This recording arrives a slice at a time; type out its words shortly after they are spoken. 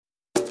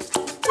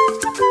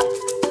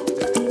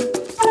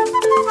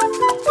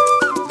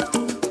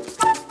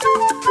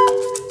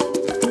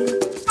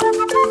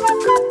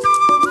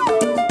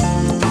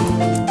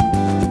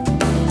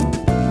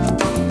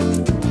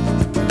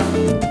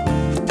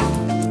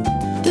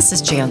This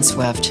is Jan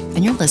Swift,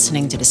 and you're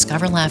listening to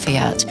Discover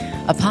Lafayette,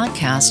 a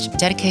podcast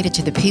dedicated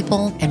to the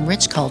people and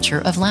rich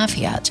culture of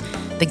Lafayette,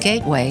 the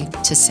gateway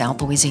to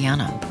South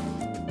Louisiana.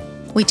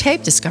 We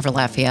tape Discover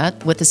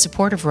Lafayette with the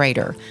support of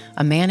Raider,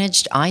 a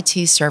managed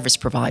IT service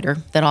provider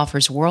that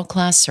offers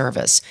world-class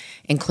service,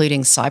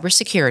 including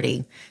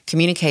cybersecurity,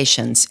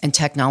 communications, and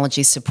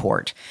technology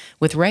support.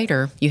 With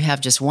Raider, you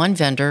have just one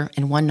vendor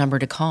and one number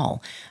to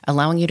call,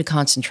 allowing you to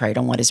concentrate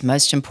on what is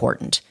most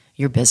important,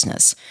 your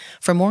business.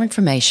 For more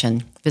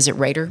information, visit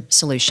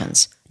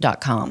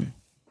RaiderSolutions.com.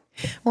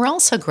 We're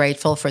also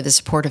grateful for the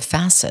support of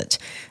Facet,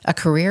 a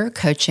career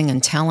coaching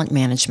and talent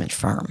management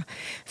firm.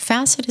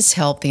 Facet has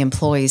helped the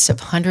employees of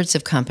hundreds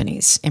of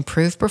companies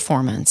improve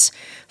performance,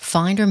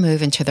 find or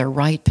move into their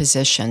right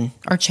position,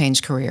 or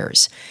change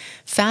careers.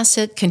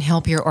 Facet can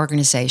help your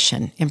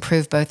organization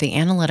improve both the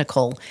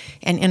analytical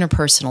and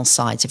interpersonal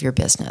sides of your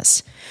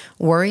business.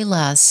 Worry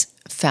less,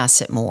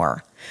 Facet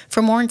more.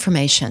 For more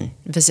information,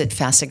 visit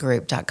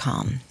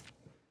facetgroup.com.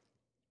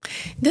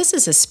 This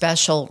is a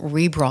special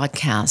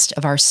rebroadcast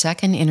of our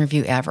second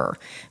interview ever,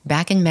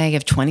 back in May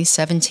of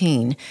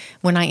 2017,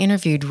 when I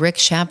interviewed Rick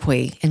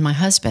Chapuis and my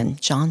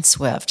husband, John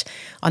Swift,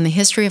 on the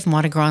history of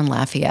Mardi Gras in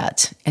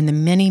Lafayette and the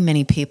many,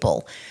 many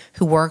people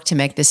who work to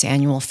make this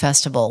annual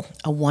festival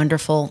a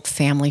wonderful,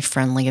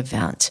 family-friendly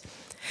event.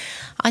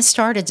 I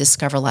started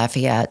Discover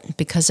Lafayette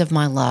because of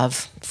my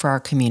love for our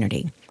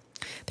community.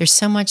 There's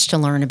so much to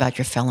learn about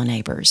your fellow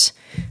neighbors.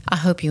 I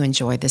hope you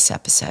enjoyed this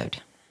episode.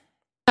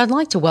 I'd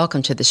like to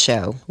welcome to the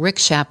show Rick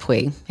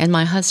Chapuis and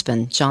my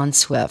husband, John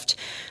Swift,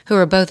 who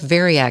are both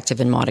very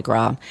active in Mardi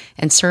Gras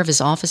and serve as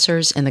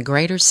officers in the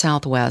Greater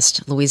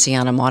Southwest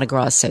Louisiana Mardi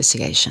Gras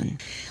Association.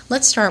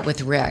 Let's start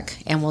with Rick,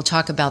 and we'll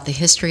talk about the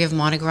history of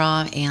Mardi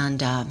Gras and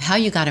how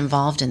you got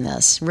involved in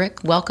this.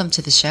 Rick, welcome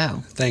to the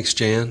show. Thanks,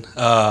 Jan.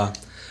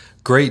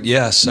 Great,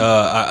 yes.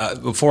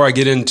 Before I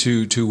get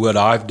into what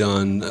I've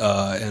done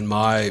and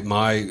my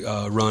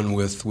run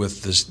with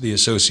the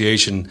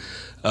association,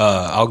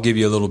 I'll give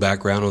you a little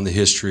background on the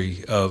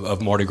history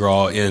of Mardi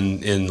Gras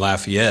in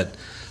Lafayette.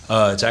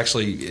 It's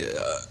actually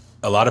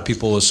a lot of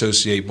people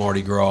associate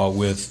Mardi Gras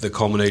with the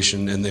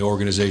culmination and the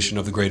organization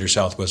of the Greater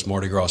Southwest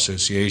Mardi Gras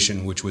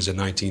Association, which was in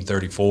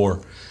 1934.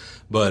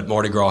 But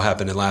Mardi Gras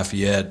happened in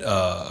Lafayette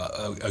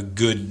a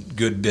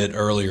good bit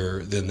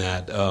earlier than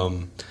that.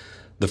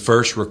 The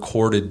first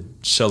recorded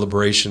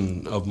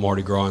celebration of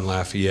Mardi Gras in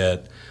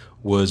Lafayette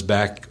was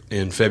back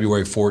in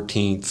February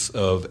 14th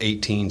of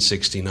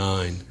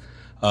 1869.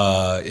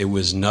 It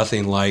was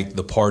nothing like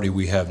the party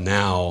we have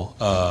now,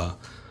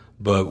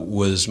 but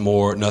was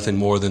nothing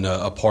more than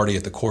a party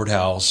at the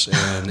courthouse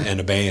and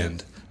a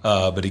band.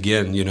 But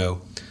again,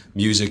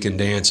 music and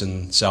dance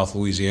in South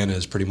Louisiana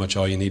is pretty much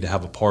all you need to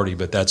have a party.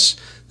 But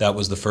that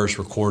was the first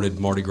recorded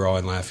Mardi Gras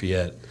in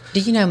Lafayette. Do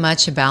you know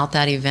much about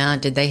that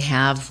event? Did they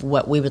have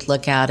what we would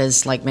look at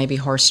as like maybe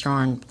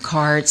horse-drawn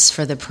carts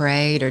for the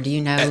parade, or do you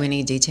know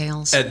any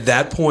details? At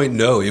that point,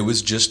 no. It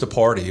was just a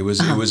party. It was.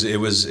 There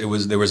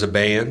was a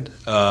band.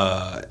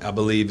 I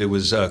believe it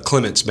was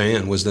Clement's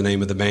Band was the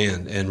name of the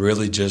band, and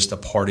really just a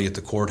party at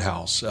the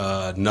courthouse.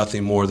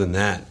 Nothing more than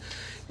that.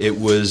 It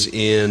was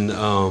in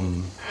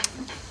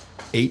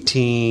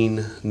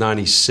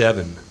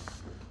 1897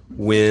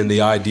 when the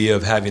idea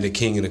of having a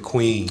king and a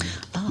queen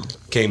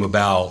came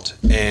about,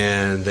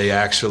 and they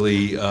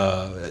actually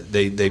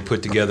they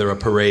put together a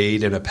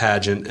parade and a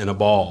pageant and a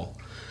ball.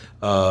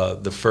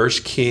 The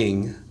first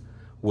king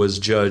was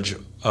Judge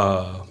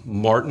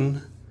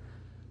Martin.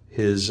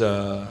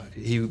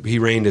 He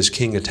reigned as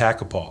King of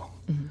Takapaw,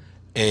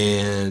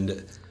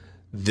 and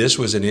this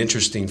was an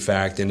interesting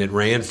fact, and it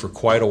ran for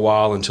quite a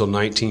while until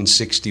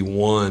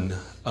 1961.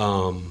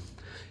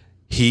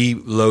 He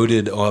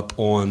loaded up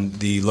on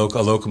a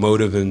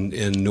locomotive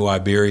in New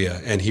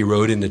Iberia, and he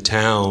rode into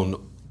town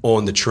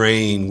on the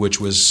train, which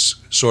was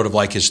sort of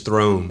like his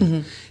throne.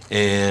 Mm-hmm.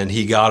 And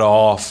he got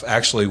off.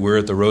 Actually, we're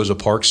at the Rosa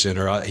Park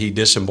Center. He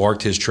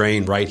disembarked his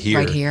train right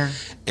here.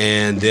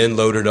 And then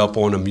loaded up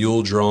on a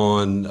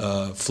mule-drawn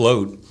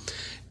float.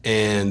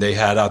 And they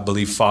had, I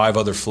believe, 5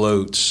 other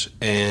floats,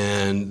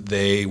 and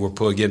they were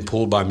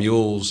pulled by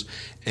mules.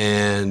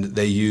 And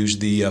they used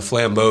the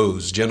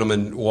flambeaux.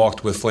 Gentlemen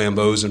walked with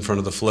flambeaux in front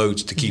of the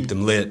floats to keep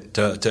them lit,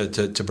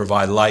 to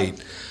provide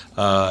light.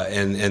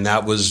 And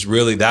that was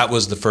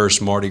the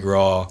first Mardi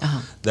Gras,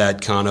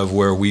 that kind of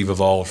where we've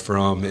evolved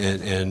from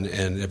and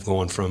have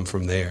gone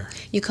from there.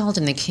 You called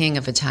him the King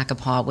of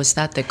Attakapaw. Was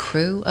that the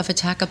crew of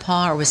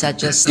Attakapaw, or was that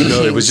just the No,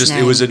 king's it was just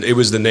name? it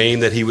was the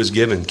name that he was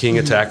given, King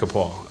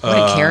Attakapaw.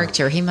 What a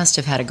character! He must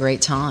have had a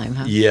great time,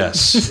 huh?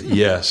 Yes.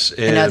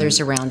 And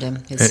others around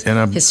him,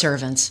 his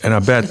servants. And I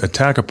bet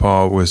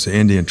Attakapaw was the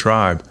Indian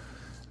tribe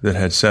that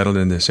had settled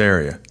in this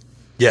area.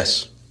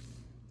 Yes.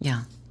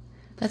 Yeah.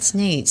 That's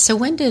neat. So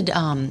when did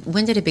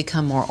it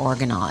become more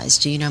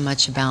organized? Do you know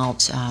much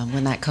about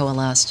when that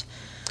coalesced?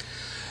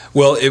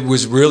 Well, it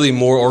was really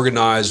more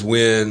organized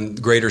when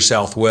Greater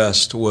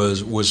Southwest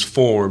was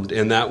formed,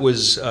 and that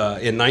was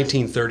in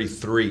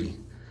 1933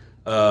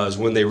 is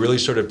when they really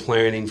started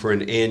planning for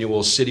an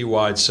annual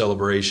citywide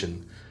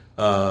celebration.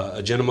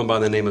 a gentleman by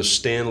the name of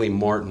Stanley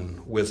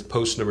Martin with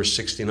post number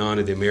 69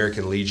 of the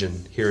American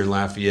Legion here in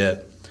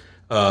Lafayette.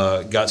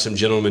 Got some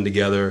gentlemen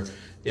together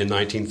in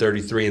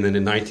 1933, and then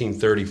in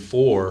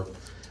 1934,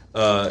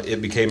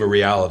 it became a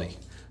reality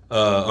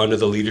under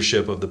the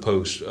leadership of the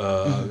post.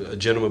 A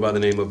gentleman by the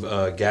name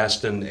of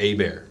Gaston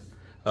Hebert,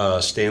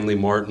 Stanley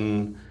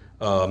Martin,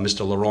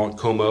 Mr. Laurent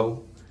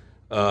Como,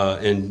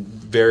 and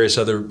various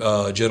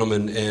other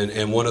gentlemen,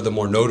 and one of the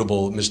more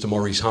notable, Mr.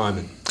 Maurice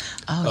Hyman.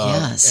 Oh,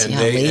 yes.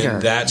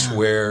 And that's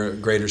where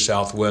Greater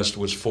Southwest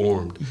was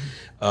formed.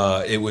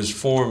 It was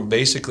formed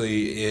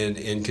basically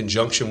in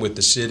conjunction with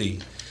the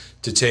city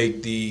to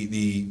take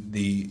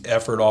the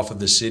effort off of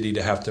the city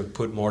to have to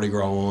put Mardi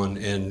Gras on,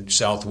 and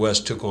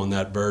Southwest took on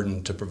that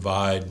burden to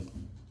provide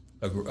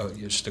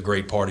just a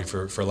great party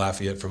for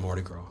Lafayette for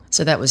Mardi Gras.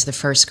 So that was the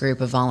first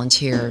group of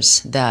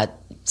volunteers that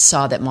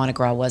saw that Mardi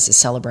Gras was a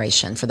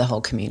celebration for the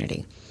whole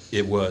community.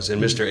 It was,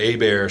 and Mr.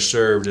 Hebert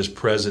served as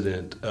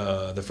president,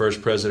 the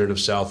first president of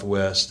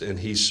Southwest, and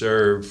he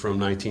served from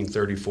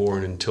 1934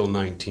 and until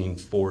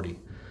 1940.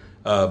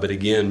 But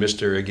again,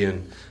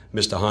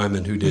 Mr.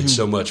 Hyman, who did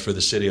so much for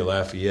the city of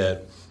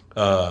Lafayette,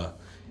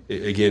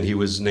 again, he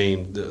was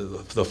named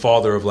the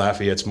father of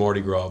Lafayette's Mardi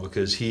Gras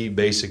because he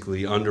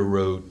basically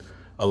underwrote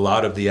a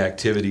lot of the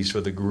activities for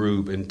the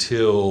group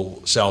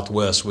until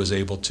Southwest was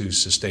able to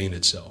sustain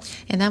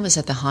itself. And that was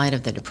at the height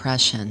of the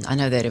Depression. I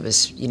know that it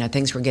was,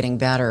 things were getting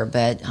better,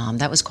 but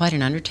that was quite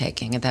an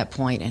undertaking at that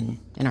point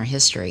in our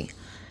history.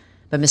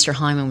 But Mr.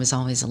 Hyman was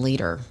always a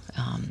leader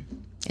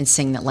in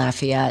seeing that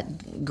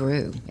Lafayette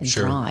grew and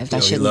thrived. I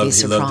shouldn't be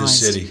surprised. He loved the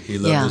city. He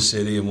loved the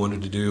city and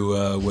wanted to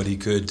do what he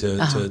could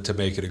to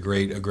make it a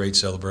great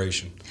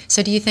celebration.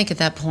 So do you think at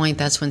that point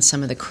that's when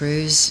some of the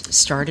crews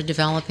started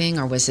developing,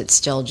 or was it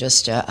still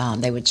just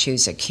they would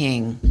choose a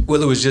king?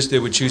 Well, it was just they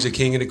would choose a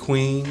king and a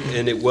queen,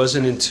 and it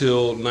wasn't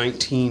until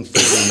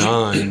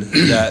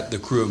 1949 that the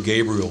Crew of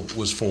Gabriel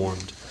was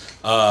formed.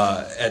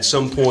 At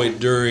some point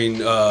during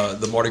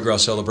the Mardi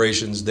Gras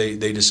celebrations,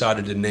 they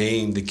decided to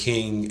name the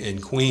king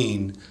and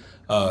queen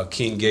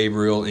King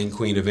Gabriel and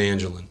Queen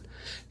Evangeline.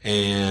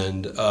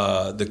 And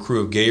the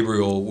Crew of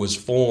Gabriel was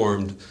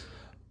formed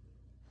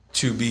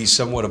to be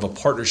somewhat of a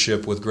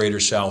partnership with Greater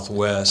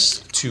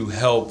Southwest to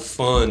help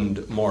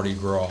fund Mardi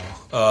Gras.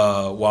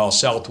 While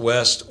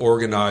Southwest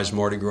organized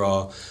Mardi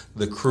Gras,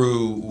 the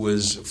crew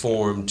was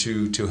formed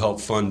to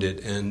help fund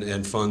it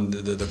and fund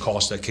the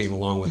cost that came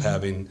along with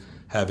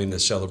having a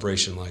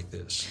celebration like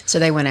this. So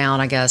they went out,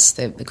 I guess,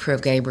 the Crew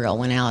of Gabriel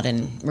went out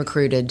and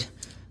recruited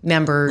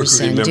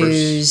members and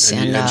dues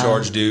and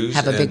charged dues,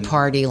 have a big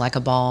party like a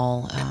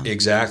ball.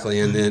 Exactly,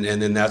 and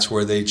then that's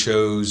where they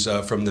chose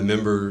from the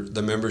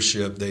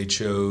membership. They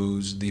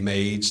chose the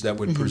maids that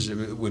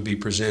would be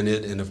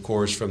presented, and of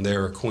course from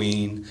there a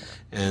queen,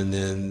 and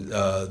then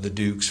the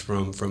dukes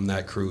from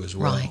that crew as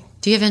well. Right.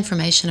 Do you have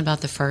information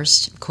about the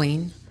first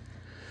queen?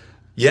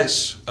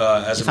 Yes,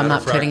 as if a matter I'm not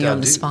of fact, putting you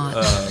on the spot.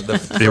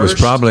 It was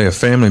probably a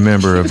family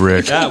member of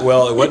Rick. Yeah,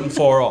 well, it wasn't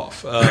far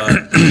off.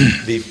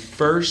 The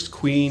first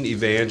Queen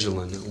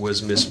Evangeline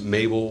was Miss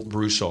Mabel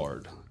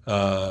Broussard,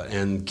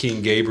 and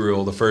King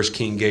Gabriel, the first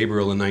King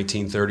Gabriel in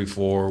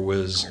 1934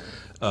 was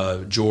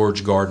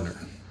George Gardner.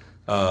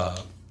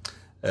 But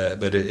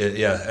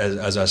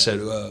as I said,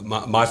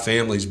 my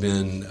family's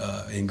been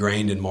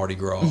ingrained in Mardi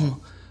Gras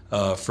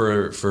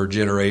for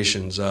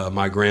generations.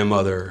 My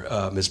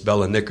grandmother, Miss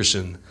Bella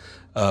Nickerson,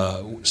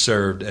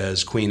 served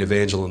as Queen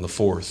Evangeline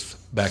IV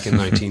back in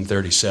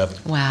 1937.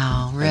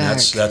 Wow, Rick. And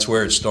that's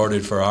where it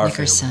started for our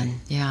Nickerson, family.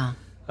 Yeah.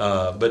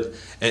 But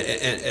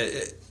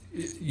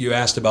you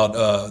asked about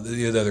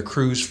the other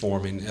crews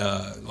forming.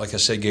 Like I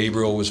said,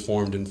 Gabriel was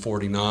formed in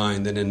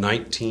 1949. Then in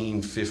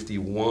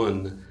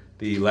 1951,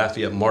 the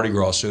Lafayette Mardi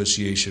Gras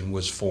Association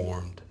was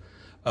formed.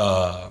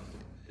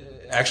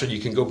 Actually,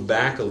 you can go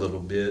back a little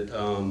bit.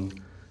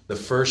 The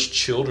first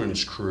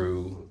children's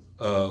crew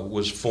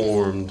was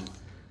formed,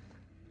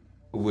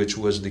 which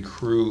was the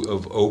Crew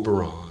of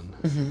Oberon,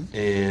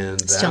 and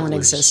that still in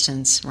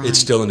existence. Right. It's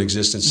still in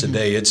existence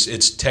today.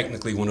 It's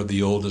technically one of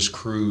the oldest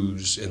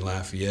crews in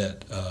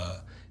Lafayette,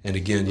 and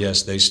again,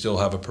 yes, they still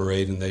have a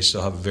parade and they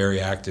still have a very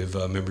active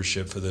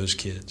membership for those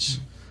kids.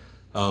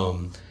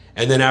 And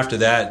then after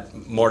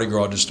that, Mardi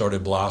Gras just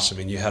started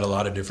blossoming. You had a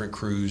lot of different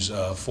crews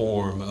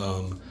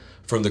form.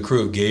 From the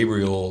Crew of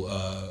Gabriel,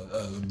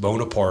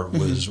 Bonaparte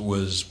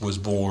was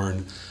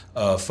born.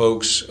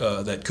 Folks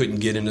that couldn't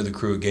get into the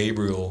Crew of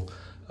Gabriel,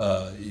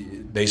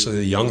 basically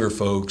the younger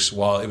folks,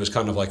 while it was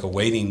kind of like a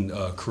waiting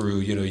crew,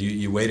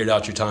 you waited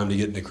out your time to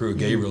get in the Crew of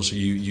Gabriel, so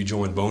you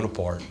joined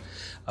Bonaparte.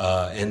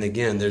 And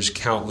again, there's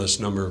countless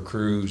number of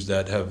crews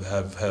that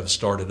have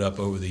started up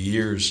over the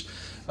years.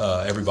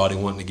 Everybody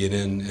wanting to get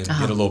in and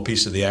get a little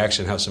piece of the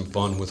action, have some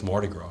fun with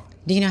Mardi Gras.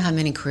 Do you know how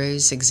many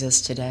crews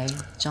exist today,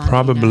 John?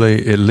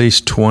 Probably at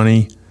least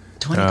 20.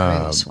 20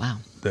 crews, wow.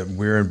 That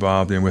we're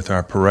involved in with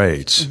our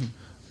parades.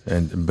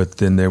 But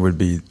then there would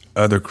be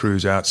other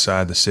crews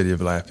outside the city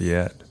of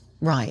Lafayette.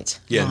 Right.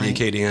 Yeah, right. in the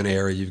Acadiana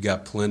area, you've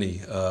got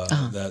plenty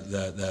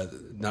that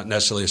not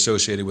necessarily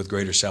associated with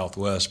Greater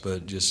Southwest,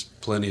 but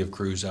just plenty of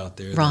crews out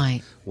there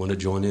Right. that want to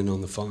join in on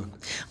the fun.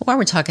 While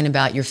we're talking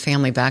about your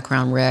family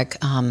background, Rick,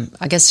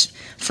 I guess,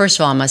 first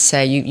of all, I must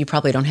say you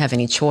probably don't have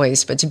any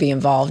choice but to be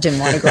involved in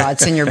Mardi Gras.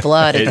 It's in your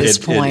blood at this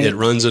point. It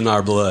runs in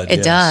our blood.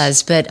 It yes.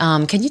 does. But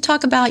can you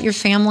talk about your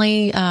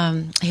family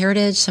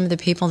heritage, some of the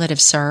people that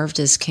have served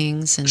as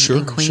kings and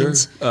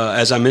queens? Sure.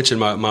 As I mentioned,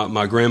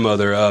 my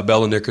grandmother,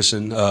 Bella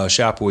Nickerson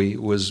Chapuis,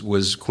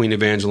 was Queen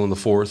Evangeline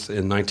IV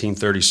in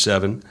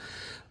 1937.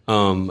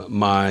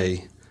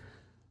 My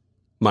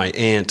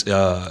aunt,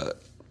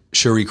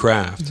 Cherie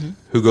Craft,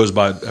 who goes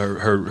by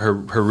her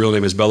real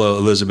name is Bella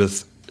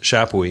Elizabeth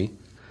Chapuis,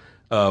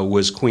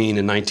 was queen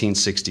in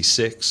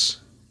 1966.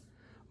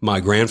 My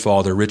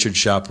grandfather, Richard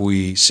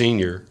Chapuis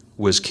Sr.,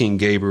 was King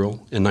Gabriel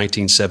in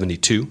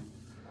 1972.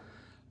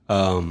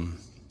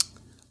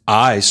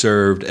 I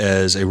served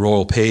as a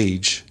royal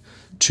page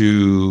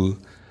to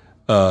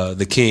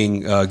the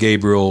King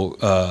Gabriel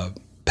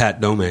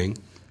Pat Domingue,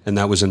 and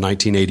that was in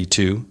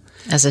 1982.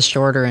 As a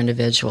shorter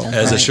individual.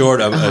 As right?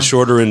 a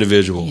shorter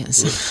individual.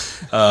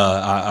 Yes.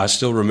 I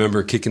still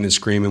remember kicking and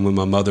screaming when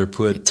my mother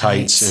put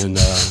tights and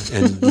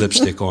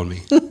lipstick on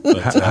me.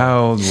 But,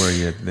 How old were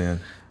you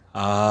then?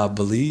 I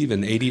believe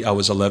in 80, I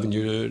was 10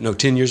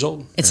 years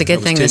old. It's a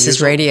good thing this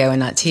is radio and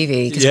not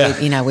TV,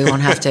 because we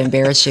won't have to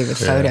embarrass you with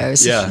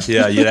photos. Yeah. If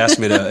you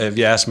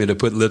asked me to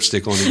put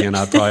lipstick on again,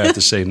 I'd probably have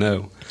to say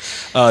no.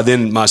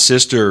 Then my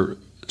sister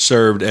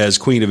served as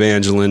Queen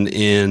Evangeline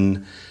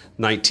in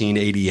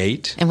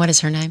 1988. And what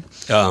is her name?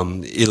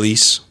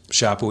 Elise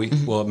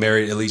Chapuis. Well,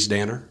 married Elise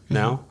Danner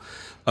now.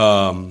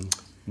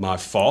 My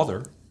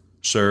father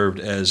served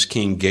as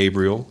King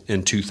Gabriel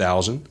in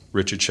 2000,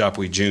 Richard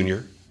Chapuis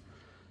Jr.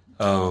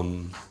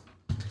 And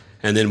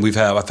then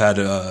I've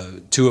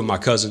had two of my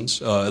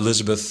cousins,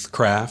 Elizabeth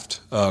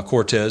Craft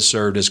Cortez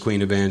served as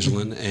Queen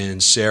Evangeline,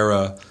 and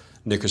Sarah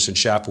Nickerson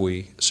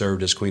Chapuis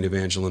served as Queen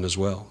Evangeline as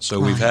well. So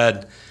we've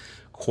had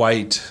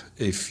quite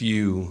a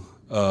few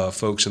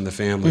folks in the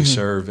family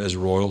serve as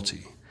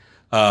royalty.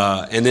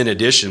 And in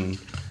addition,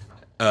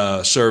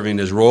 serving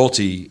as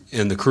royalty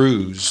in the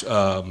cruise,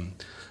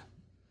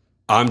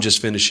 I'm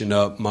just finishing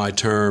up my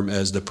term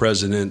as the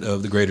president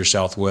of the Greater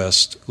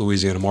Southwest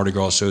Louisiana Mardi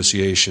Gras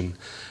Association.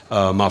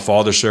 My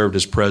father served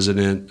as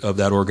president of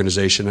that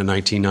organization in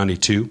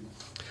 1992.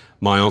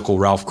 My uncle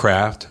Ralph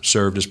Craft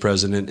served as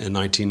president in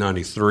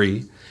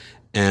 1993.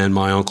 And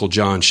my uncle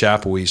John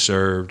Chapuis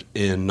served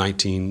in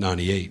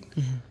 1998.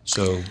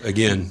 So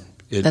again,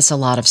 that's a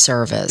lot of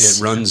service.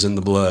 It runs in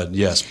the blood.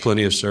 Yes,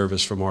 plenty of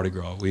service for Mardi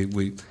Gras.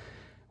 We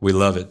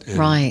love it. And,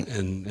 right.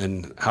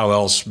 And how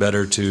else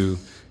better to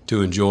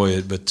enjoy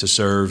it, but to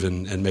serve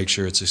and make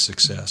sure it's a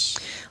success.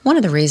 One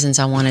of the reasons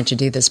I wanted to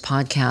do this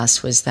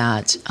podcast was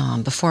that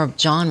before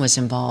John was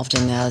involved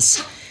in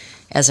this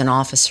as an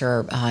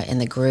officer in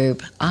the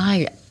group,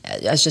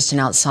 as just an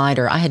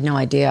outsider, I had no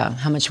idea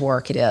how much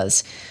work it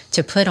is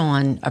to put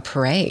on a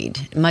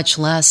parade, much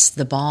less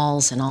the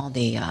balls and all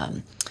the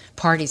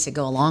parties that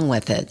go along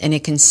with it. And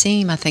it can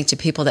seem, I think, to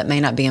people that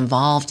may not be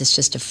involved, it's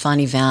just a fun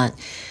event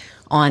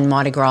on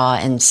Mardi Gras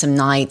and some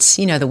nights,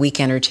 the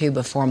weekend or two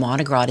before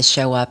Mardi Gras to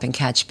show up and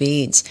catch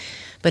beads.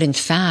 But in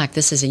fact,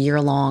 this is a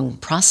year-long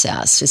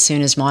process. As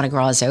soon as Mardi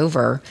Gras is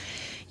over,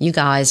 you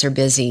guys are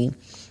busy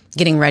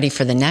getting ready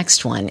for the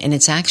next one. And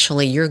it's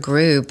actually your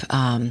group,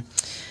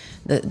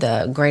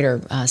 the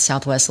Greater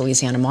Southwest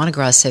Louisiana Mardi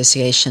Gras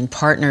Association,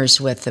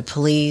 partners with the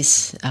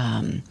police,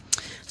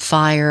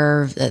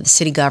 fire, the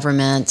city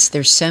government.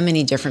 There's so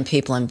many different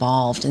people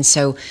involved. And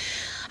so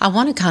I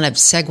want to kind of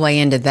segue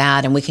into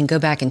that, and we can go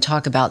back and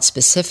talk about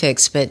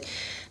specifics. But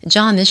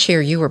John, this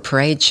year you were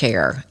parade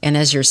chair, and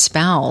as your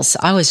spouse,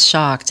 I was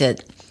shocked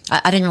at,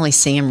 I didn't really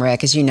see him,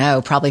 Rick, as you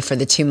know, probably for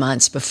the 2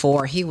 months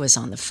before. He was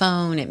on the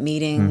phone at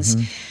meetings,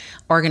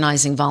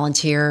 organizing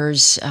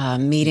volunteers,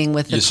 meeting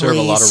with the police. You serve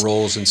a lot of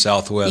roles in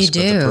Southwest, You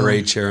do. But the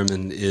parade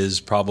chairman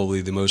is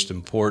probably the most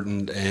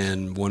important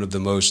and one of the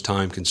most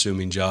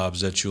time-consuming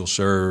jobs that you'll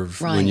serve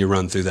when you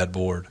run through that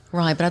board.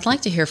 Right, but I'd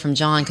like to hear from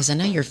John, because I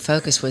know your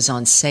focus was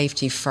on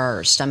safety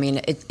first. I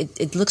mean,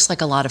 it looks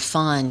like a lot of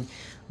fun,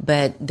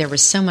 but there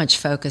was so much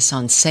focus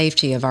on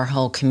safety of our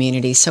whole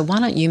community. So why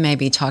don't you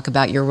maybe talk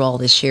about your role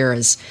this year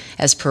as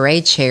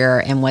parade chair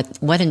and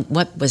what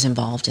was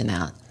involved in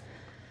that?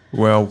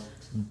 Well,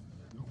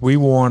 we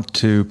want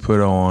to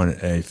put on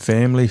a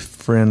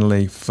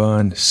family-friendly,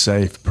 fun,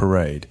 safe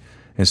parade.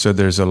 And so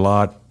there's a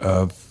lot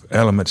of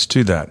elements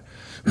to that.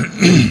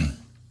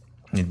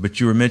 But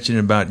you were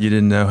mentioning about you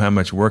didn't know how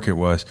much work it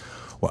was.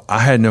 Well, I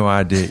had no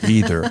idea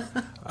either.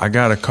 I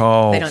got a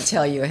call. They don't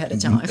tell you ahead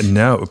of time.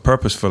 No,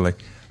 purposefully.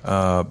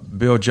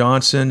 Bill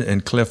Johnson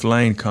and Cliff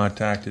Lane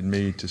contacted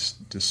me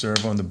to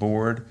serve on the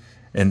board.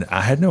 And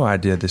I had no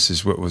idea this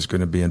is what was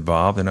going to be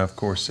involved. And I, of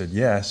course, said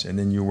yes. And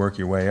then you work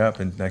your way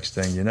up, and next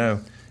thing you know,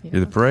 you're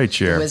the parade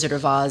chair. The Wizard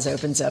of Oz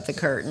opens up the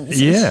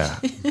curtains. Yeah.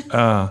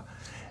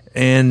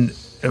 And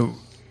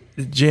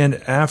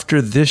Jen,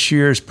 after this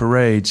year's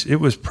parades, it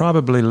was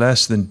probably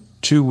less than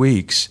 2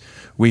 weeks,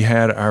 we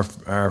had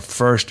our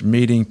first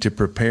meeting to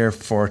prepare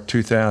for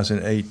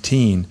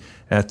 2018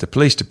 at the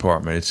police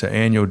department. It's an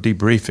annual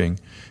debriefing.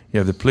 You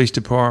have the police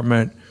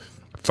department,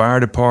 fire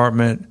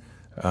department,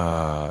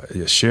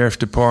 sheriff's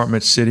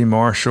department, city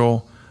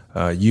marshal,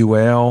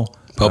 UL,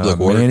 Public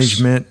Works.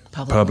 management,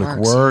 Public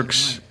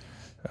Works.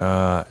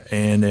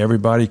 And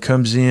everybody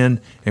comes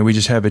in, and we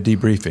just have a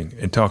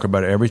debriefing and talk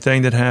about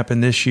everything that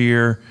happened this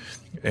year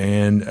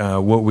and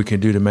what we can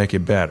do to make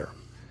it better.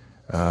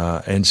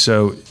 And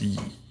so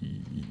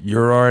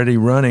you're already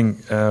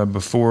running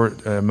before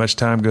much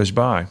time goes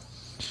by.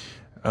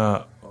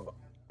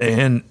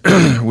 And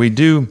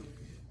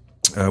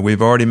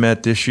we've already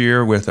met this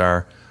year with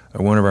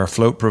one of our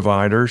float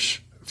providers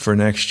for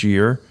next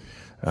year.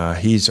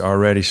 He's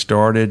already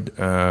started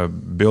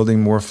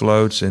building more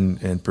floats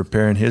and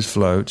preparing his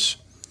floats.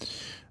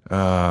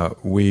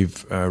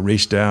 We've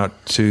reached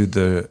out to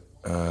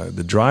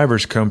the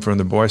drivers come from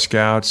the Boy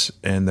Scouts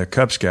and the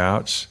Cub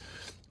Scouts,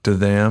 to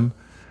them.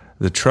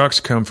 The trucks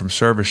come from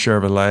Service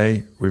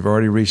Chevrolet. We've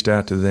already reached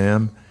out to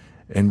them,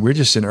 and we're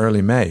just in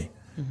early May.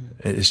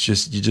 Mm-hmm. It's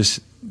just you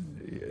just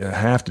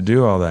have to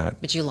do all that.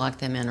 But you lock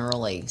them in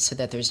early so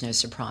that there's no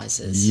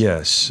surprises.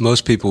 Yes.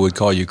 Most people would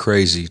call you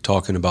crazy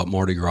talking about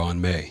Mardi Gras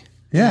in May.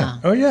 Yeah.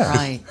 Oh, yeah.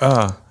 Right.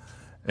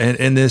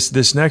 And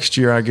this next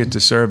year, I get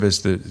to serve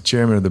as the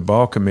chairman of the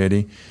ball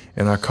committee,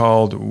 and I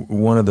called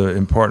one of the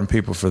important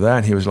people for that.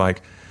 And he was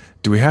like,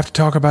 "Do we have to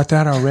talk about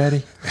that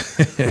already?"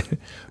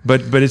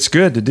 But it's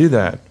good to do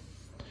that.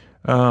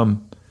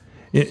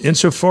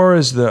 Insofar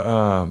as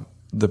the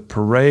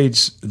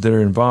parades that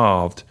are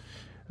involved,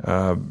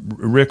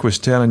 Rick was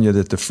telling you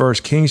that the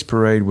first King's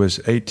Parade was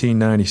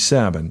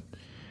 1897.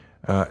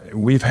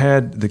 We've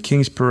had the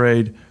King's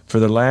Parade for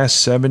the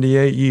last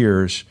 78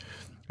 years,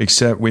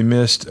 except we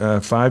missed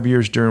 5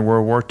 years during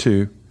World War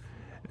II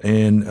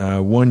and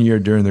 1 year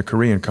during the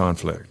Korean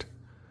conflict.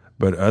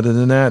 But other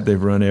than that,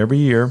 they've run every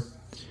year.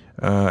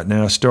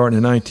 Now, starting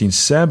in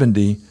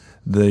 1970,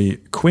 the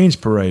Queen's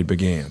Parade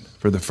began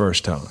for the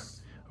first time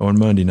on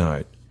Monday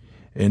night.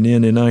 And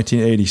then in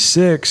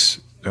 1986,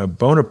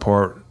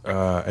 Bonaparte,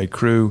 a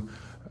crew,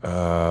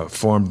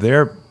 formed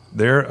their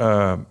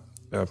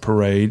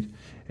parade,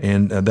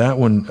 and that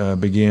one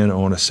began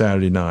on a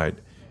Saturday night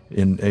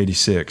in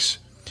 86.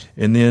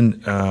 And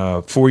then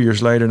 4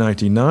 years later,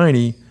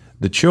 1990,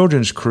 the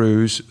children's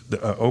crews,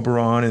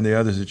 Oberon and the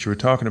others that you were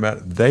talking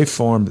about, they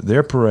formed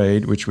their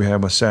parade, which we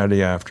have on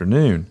Saturday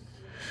afternoon.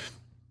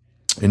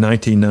 In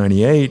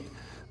 1998,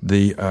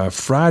 the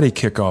Friday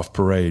kickoff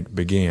parade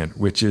began,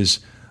 which is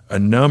a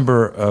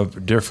number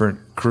of different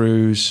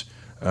crews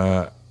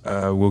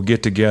will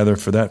get together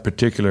for that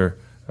particular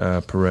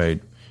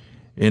parade.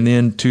 And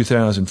then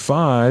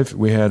 2005,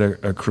 we had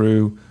a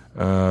crew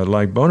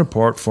like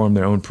Bonaparte form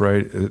their own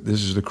parade.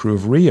 This is the crew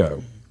of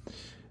Rio.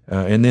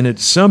 And then at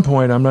some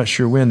point, I'm not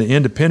sure when, the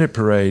Independent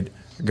Parade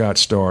got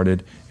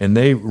started, and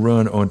they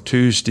run on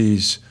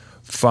Tuesdays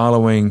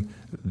following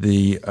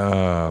the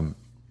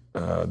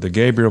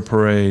Gabriel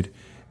Parade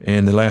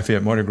and the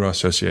Lafayette Mardi Gras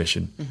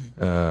Association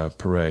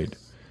parade.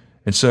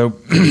 And so,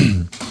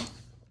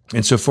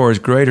 insofar as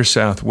Greater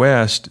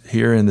Southwest,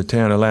 here in the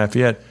town of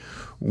Lafayette,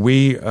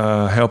 we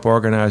help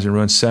organize and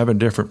run 7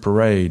 different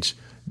parades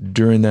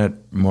during that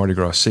Mardi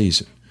Gras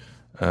season.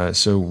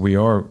 So we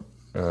are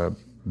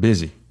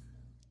busy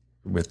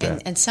with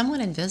that. And somewhat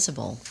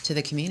invisible to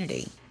the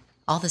community.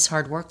 All this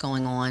hard work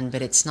going on,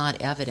 but it's not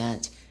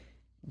evident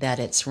that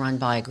it's run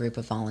by a group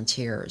of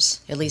volunteers,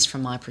 at least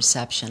from my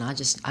perception.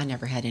 I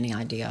never had any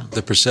idea.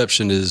 The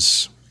perception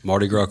is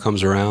Mardi Gras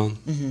comes around,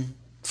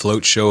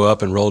 floats show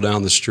up and roll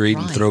down the street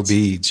and throw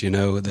beads,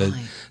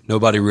 that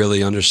nobody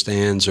really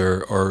understands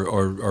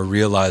or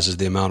realizes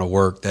the amount of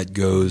work that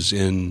goes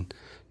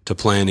into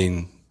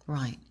planning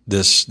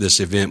this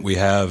event we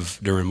have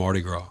during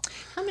Mardi Gras.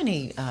 How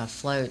many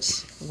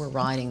floats were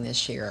riding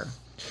this year?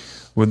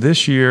 Well,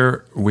 this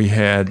year we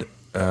had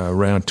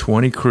around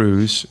 20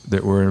 crews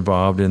that were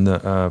involved in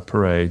the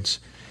parades,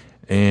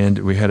 and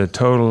we had a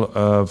total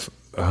of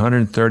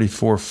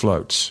 134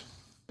 floats.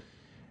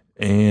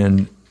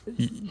 And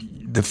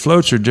the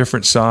floats are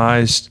different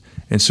sized,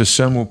 and so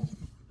some will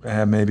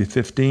have maybe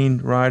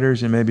 15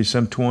 riders and maybe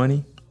some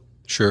 20.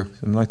 Sure.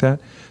 Something like that.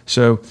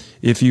 So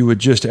if you would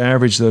just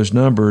average those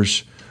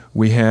numbers,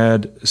 we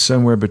had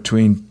somewhere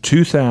between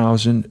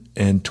 2,000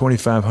 and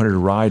 2,500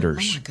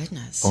 riders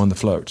on the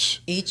floats.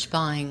 Each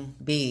buying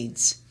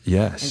beads.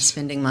 Yes. And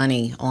spending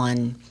money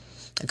on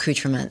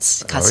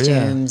accoutrements,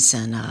 costumes,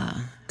 and...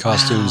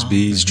 costumes,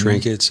 beads,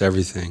 trinkets,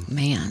 everything.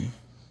 Man.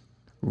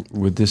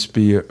 Would this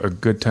be a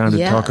good time to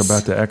talk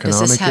about the economic impact?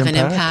 Does this have an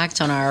impact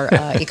on our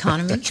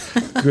economy?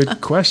 Good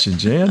question,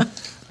 Jan.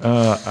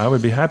 I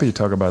would be happy to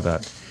talk about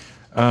that.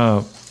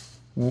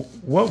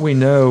 What we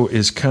know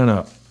is kind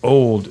of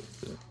old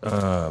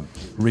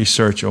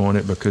research on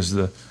it, because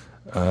the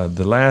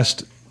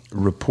last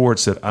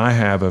reports that I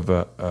have of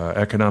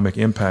economic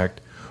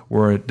impact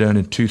were done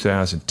in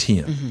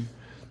 2010.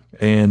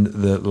 And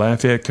the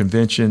Lafayette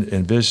Convention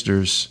and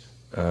Visitors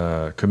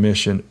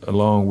Commission,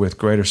 along with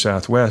Greater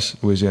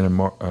Southwest Louisiana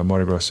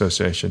Mardi Gras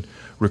Association,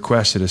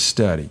 requested a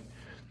study.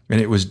 And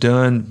it was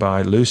done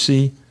by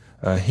Lucy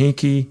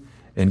Hinkey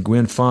and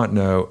Gwen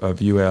Fontenot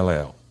of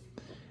ULL.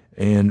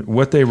 And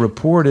what they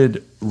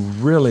reported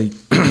really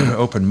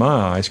opened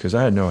my eyes, because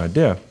I had no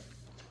idea.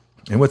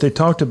 And what they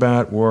talked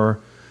about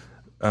were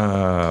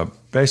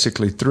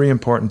basically three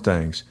important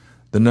things: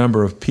 the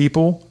number of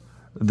people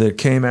that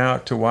came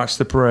out to watch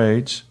the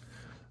parades,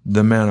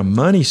 the amount of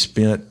money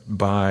spent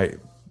by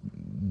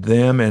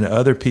them and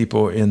other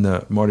people in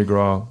the Mardi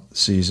Gras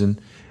season,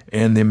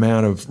 and the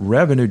amount of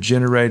revenue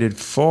generated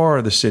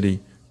for the city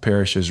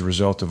parish as a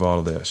result of all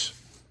of this.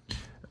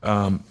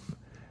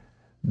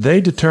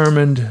 They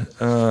determined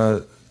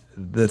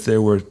that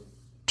there were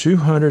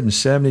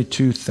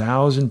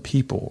 272,000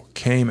 people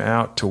came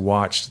out to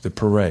watch the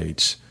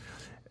parades,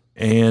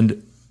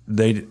 and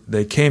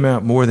they came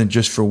out more than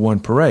just for one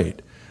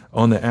parade.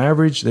 On the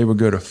average, they would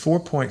go to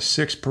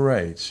 4.6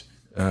 parades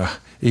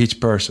each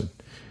person,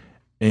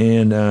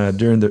 and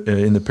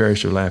in the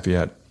parish of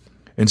Lafayette.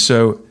 And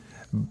so,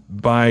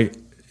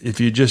 if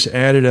you just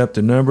added up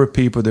the number of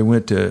people that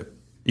went to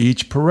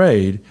each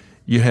parade,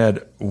 you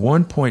had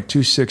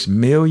 1.26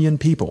 million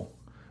people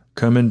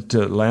coming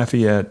to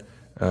Lafayette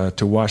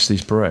to watch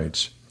these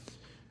parades.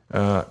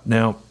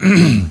 Now,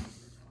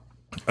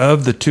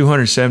 of the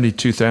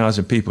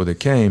 272,000 people that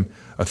came,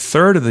 a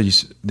third of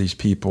these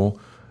people,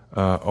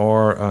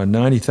 or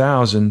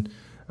 90,000,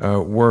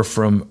 were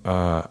from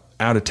out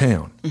of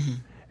town. Mm-hmm.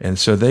 And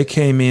so they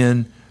came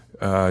in,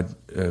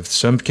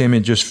 some came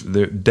in just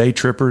the day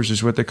trippers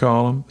is what they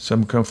call them.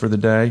 Some come for the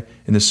day,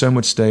 and then some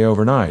would stay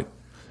overnight.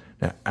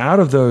 Now, out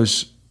of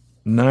those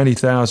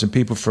 90,000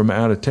 people from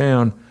out of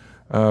town,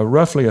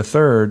 roughly a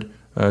third,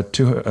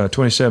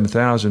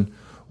 27,000,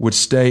 would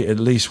stay at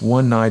least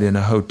one night in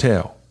a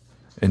hotel.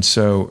 And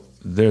so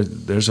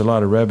there's a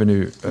lot of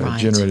revenue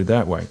generated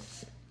that way.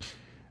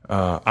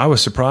 I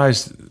was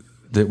surprised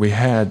that we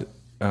had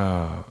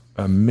over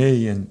a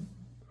million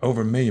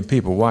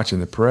people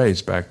watching the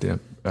parades back then.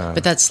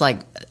 But that's like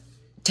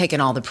taking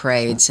all the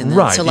parades, and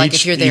then, so like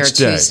if you're there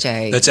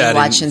Tuesday, that's you're adding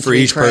watching for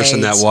each parades.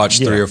 person that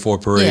watched 3 or 4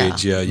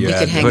 parades. Yeah, you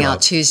could hang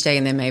out Tuesday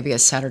and then maybe a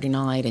Saturday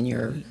night, and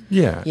you're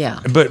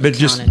But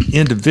just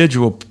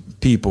individual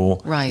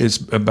people, right? It's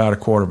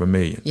about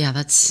 250,000. Yeah,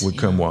 would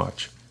come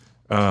watch.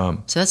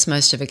 So that's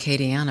most of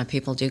Acadiana.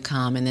 People do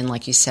come, and then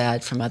like you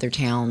said, from other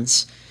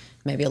towns,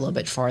 maybe a little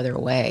bit farther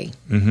away,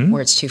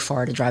 where it's too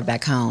far to drive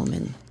back home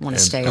and want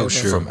to stay over.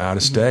 From out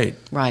of state.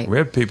 Right. We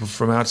have people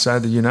from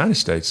outside the United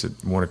States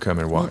that want to come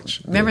and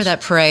watch. Remember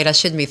that parade? I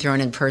shouldn't be throwing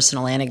in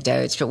personal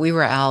anecdotes, but we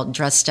were out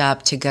dressed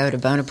up to go to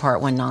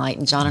Bonaparte one night,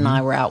 and John and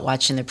I were out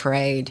watching the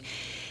parade.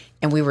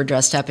 And we were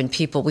dressed up, and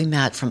we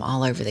met from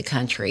all over the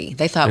country.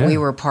 They thought we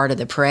were part of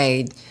the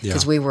parade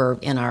because we were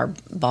in our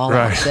ball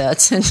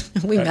outfits, and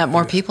we met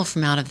more people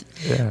from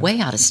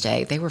way out of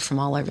state. They were from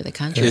all over the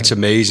country. It's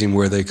amazing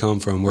where they come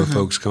from, where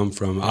folks come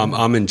from.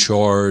 I'm in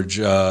charge,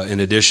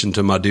 in addition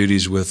to my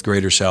duties with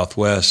Greater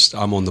Southwest,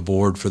 I'm on the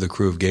board for the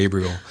Crew of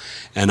Gabriel,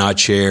 and I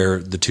chair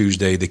the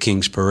Tuesday, the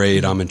King's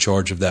Parade. I'm in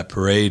charge of that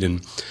parade,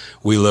 and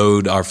we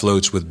load our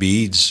floats with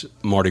beads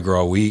Mardi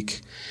Gras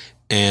week.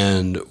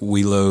 And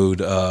we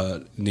load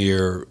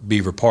near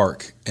Beaver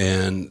Park,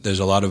 and there's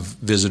a lot of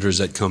visitors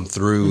that come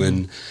through,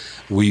 and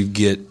we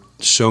get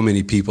so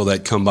many people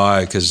that come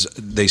by because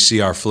they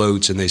see our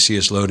floats and they see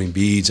us loading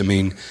beads. I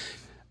mean,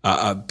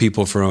 I've had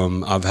people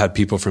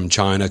from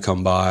China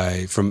come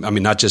by,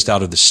 not just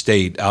out of the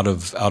state, out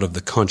of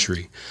the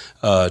country,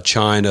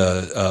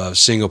 China,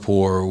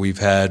 Singapore. We've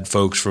had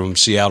folks from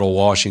Seattle,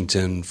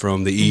 Washington,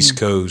 from the East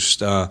Coast.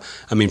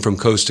 From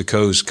coast to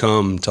coast,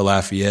 come to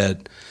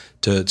Lafayette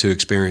to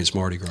experience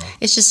Mardi Gras.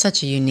 It's just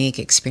such a unique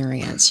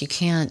experience. You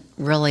can't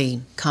really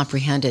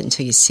comprehend it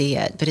until you see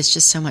it, but it's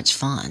just so much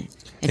fun.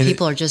 And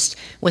people are just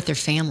with their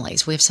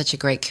families. We have such a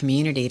great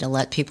community to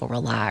let people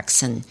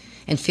relax and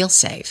feel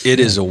safe.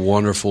 It is a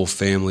wonderful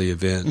family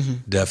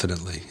event,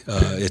 definitely.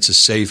 It's a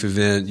safe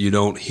event. You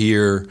don't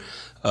hear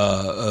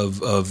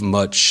of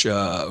much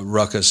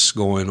ruckus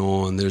going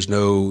on. There's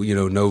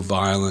no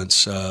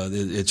violence.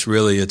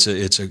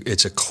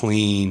 It's a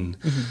clean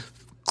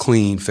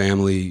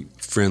family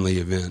friendly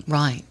event.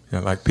 Right.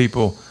 Like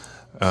people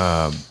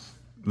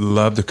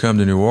love to come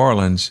to New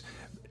Orleans,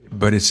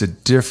 but it's a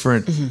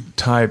different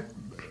type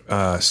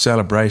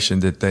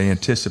celebration that they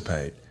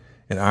anticipate.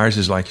 And ours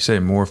is, like you say,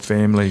 more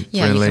family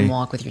friendly. You can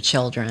walk with your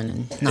children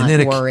and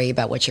not worry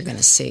about what you're going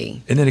to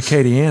see. And then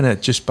Acadiana,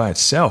 just by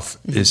itself,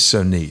 is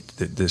so neat.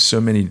 There's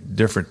so many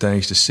different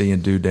things to see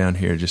and do down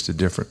here, just a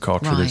different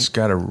culture that's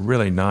got a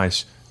really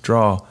nice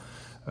draw.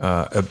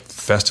 A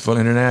Festival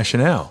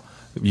International.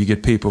 You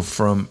get people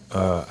from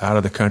out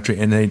of the country,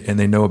 and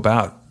they know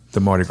about the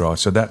Mardi Gras,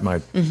 so that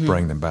might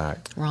bring them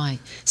back. Right.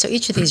 So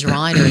each of these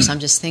riders, I'm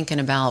just thinking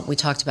about, we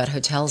talked about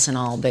hotels and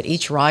all, but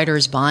each rider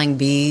is buying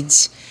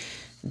beads,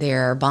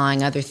 they're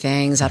buying other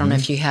things. I don't know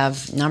if you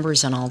have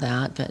numbers on all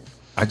that, but...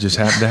 I just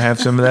happen to have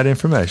some of that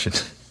information.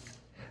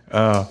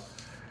 Let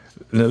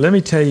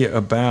me tell you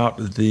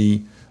about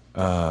the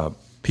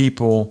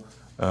people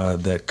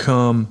that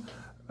come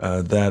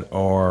that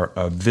are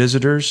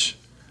visitors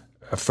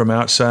from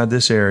outside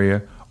this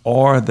area,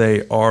 or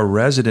they are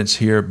residents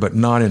here but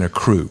not in a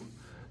crew.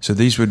 So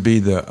these would be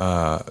the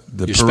Your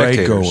parade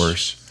spectators.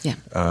 goers, Yeah.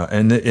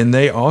 and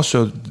they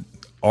also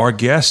are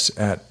guests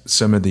at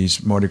some of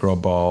these Mardi Gras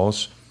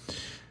balls.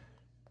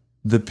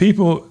 The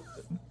people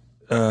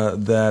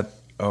that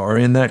are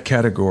in that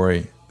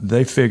category,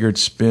 they figured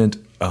spent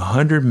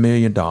 $100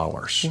 million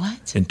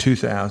What? in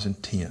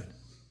 2010.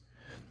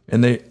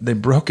 And they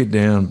broke it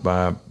down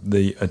by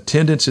the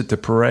attendance at the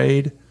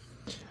parade.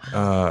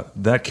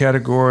 That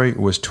category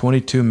was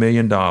 $22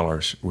 million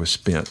was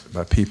spent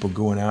by people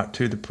going out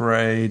to the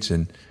parades,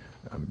 and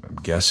I'm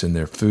guessing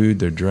their food,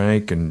 their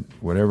drink, and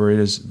whatever it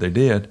is they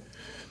did.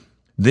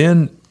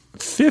 Then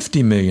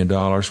 $50 million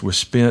was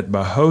spent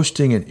by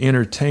hosting and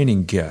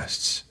entertaining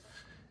guests,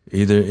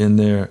 either in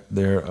their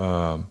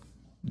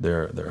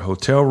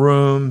hotel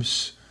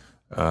rooms,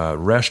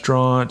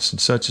 restaurants,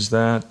 and such as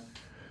that.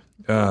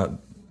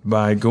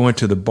 By going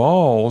to the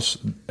balls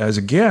as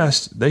a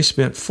guest, they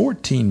spent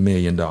 $14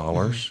 million.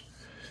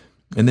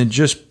 And then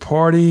just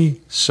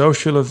party,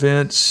 social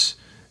events,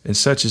 and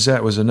such as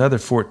that was another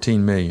 $14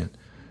 million.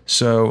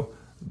 So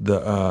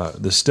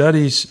the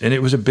studies, and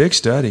it was a big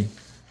study,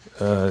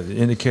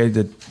 indicated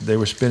that they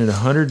were spending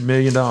 $100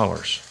 million.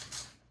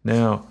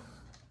 Now,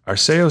 our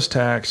sales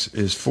tax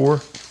is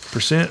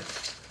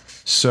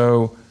 4%,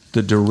 so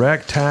the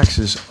direct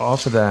taxes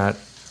off of that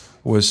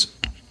was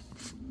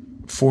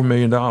 $4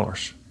 million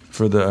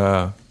for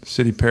the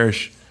city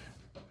parish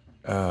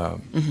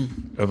of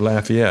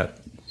Lafayette.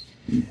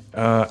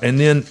 And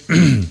then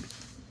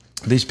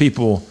these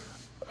people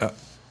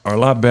are a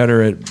lot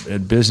better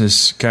at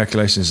business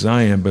calculations than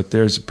I am, but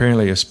there's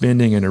apparently a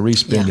spending and a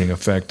respending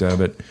effect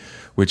of it,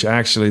 which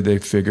actually they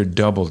figured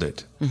doubled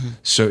it. Mm-hmm.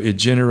 So it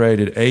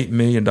generated $8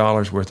 million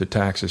worth of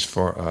taxes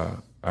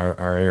for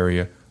our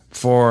area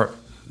for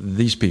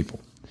these people.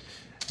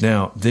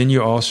 Now, then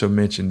you also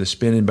mentioned the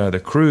spending by the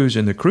crews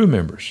and the crew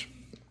members.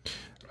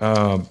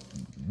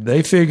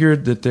 They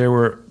figured that they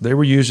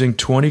were using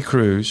 20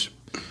 crews,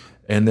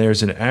 and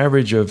there's an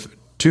average of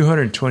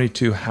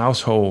 222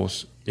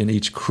 households in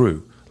each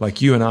crew. Like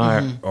you and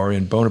I are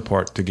in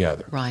Bonaparte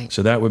together. Right.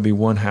 So that would be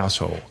one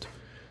household.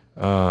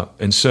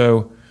 And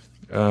so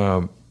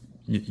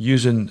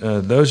using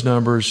those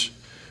numbers,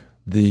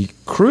 the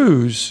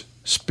crews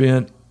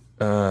spent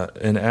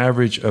an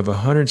average of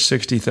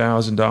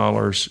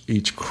 $160,000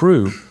 each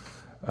crew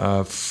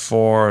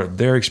for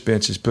their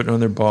expenses, putting on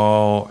their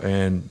ball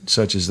and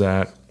such as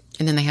that.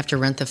 And then they have to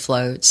rent the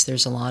floats.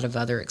 There's a lot of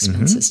other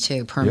expenses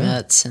too,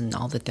 permits and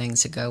all the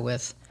things that go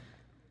with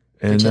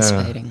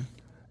participating.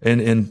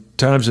 And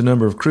times the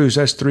number of crews,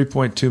 that's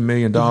 $3.2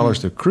 million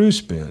the crews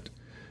spent.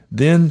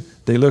 Then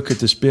they look at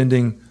the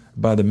spending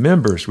by the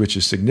members, which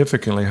is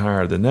significantly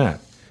higher than that.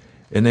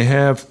 And they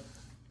have,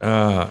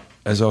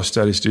 as all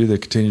studies do, they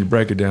continue to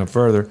break it down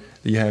further.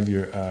 You have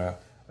your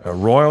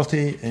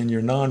royalty and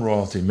your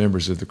non-royalty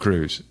members of the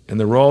crews. And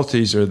the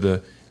royalties are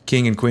the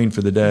king and queen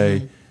for the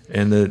day,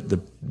 and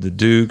the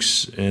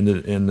dukes and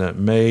the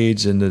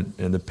maids and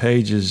the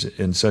pages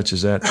and such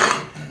as that.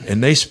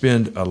 And they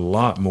spend a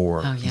lot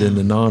more than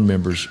the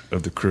non-members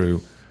of the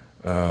crew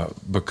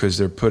because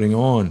they're putting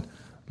on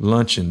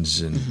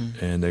luncheons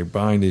and they're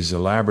buying these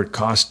elaborate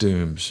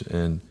costumes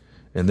and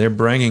they're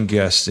bringing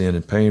guests in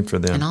and paying for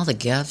them. And all the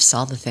gifts,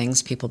 all the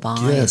things people buy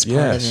as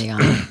part of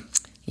the,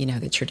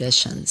 the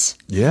traditions.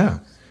 Yeah.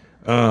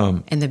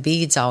 And the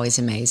beads always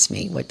amaze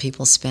me, what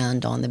people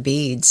spend on the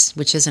beads,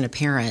 which isn't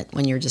apparent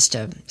when you're just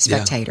a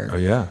spectator. Oh,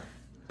 yeah.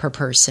 Per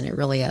person. It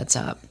really adds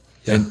up.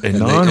 Yeah.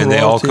 And they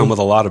all come with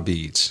a lot of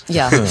beads.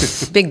 Yeah,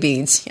 big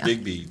beads. Yeah.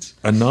 Big beads.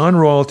 A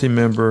non-royalty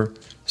member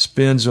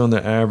spends on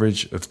the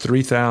average of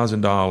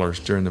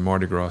 $3,000 during the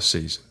Mardi Gras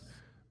season,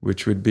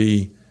 which would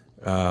be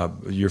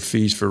your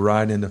fees for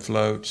riding the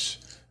floats,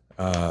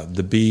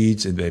 the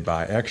beads, and they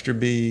buy extra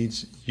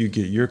beads. You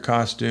get your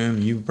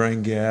costume, you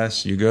bring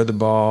guests, you go to the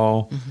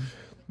ball,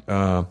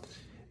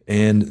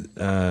 and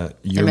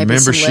your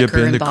membership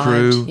in the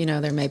crew.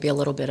 There may be a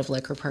little bit of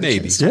liquor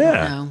purchased. Maybe.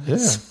 Yeah.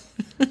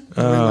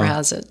 Rumor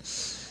has it.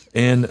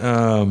 And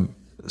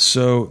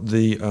so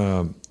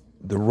the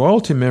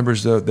royalty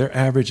members, though, their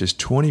average is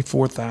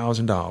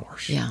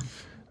 $24,000. Yeah.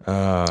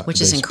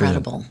 Which is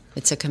incredible.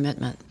 It's a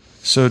commitment.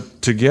 So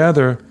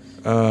together,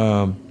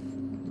 the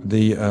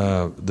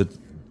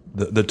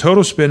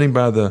total spending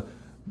by the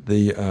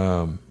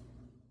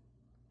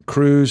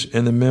crews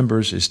and the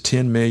members is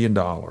 $10 million,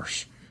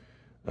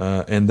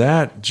 and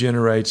that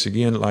generates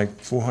again like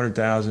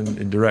 $400,000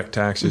 in direct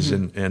taxes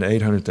and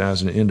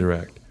 $800,000 in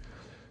indirect.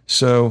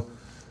 So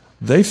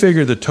they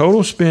figure the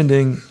total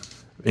spending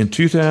in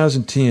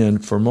 2010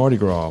 for Mardi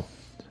Gras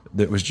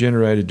that was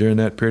generated during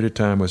that period of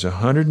time was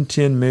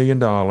 $110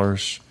 million.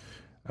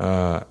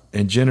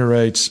 And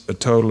generates a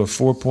total of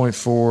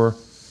 4.4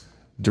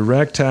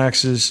 direct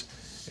taxes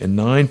and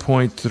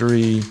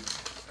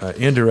 9.3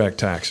 indirect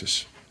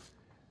taxes.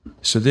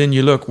 So then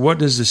you look, what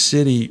does the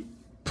city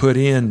put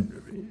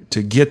in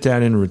to get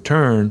that in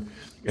return?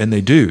 And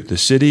they do. The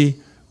city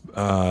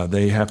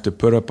They have to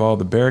put up all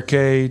the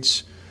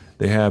barricades.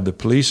 They have the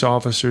police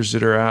officers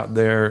that are out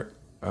there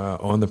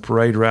on the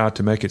parade route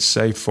to make it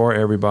safe for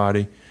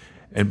everybody.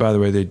 And by the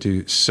way, they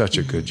do such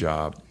a good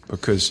job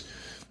because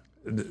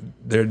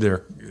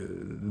they're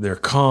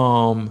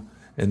calm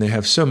and they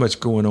have so much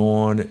going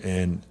on,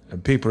 and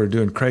people are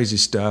doing crazy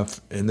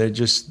stuff, and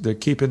they're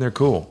keeping their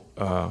cool.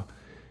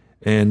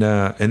 And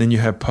then you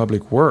have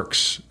Public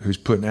Works, who's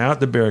putting out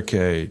the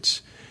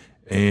barricades,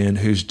 and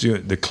who's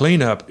doing the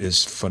cleanup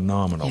is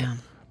phenomenal. Yeah.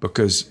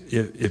 Because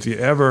if you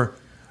ever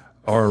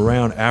are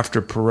around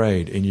after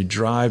parade and you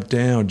drive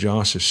down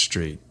Johnson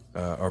Street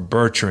or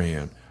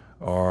Bertrand,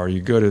 or you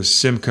go to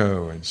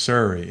Simcoe and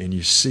Surrey, and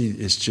you see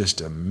it's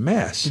just a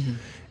mess. Mm-hmm.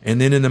 And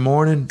then in the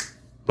morning,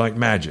 like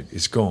magic,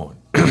 it's gone.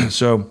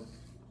 So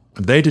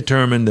they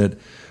determined that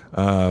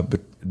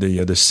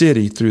the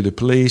city, through the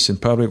police and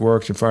Public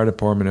Works and Fire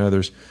Department and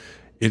others,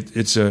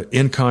 it's an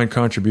in-kind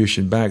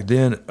contribution back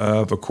then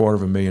of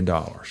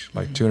 $250,000,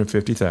 like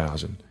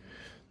 $250,000.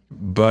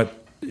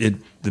 But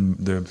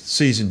the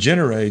season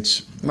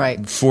generates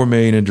 $4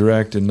 million in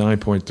direct and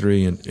 $9.3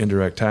 million in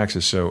indirect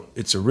taxes, so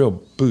it's a real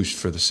boost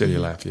for the city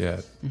of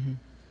Lafayette. Mm-hmm.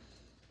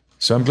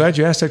 So I'm glad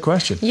you asked that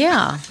question.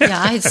 Yeah,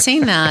 I had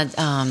seen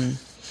that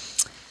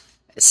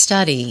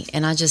study,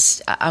 and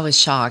I was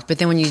shocked. But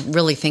then when you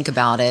really think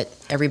about it,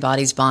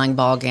 everybody's buying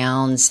ball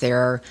gowns,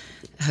 they're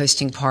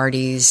hosting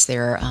parties,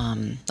 they're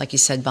like you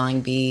said,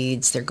 buying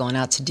beads, they're going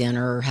out to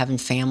dinner, having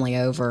family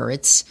over.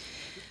 It's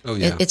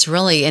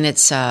really, and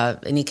it's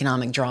an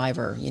economic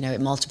driver.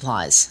 It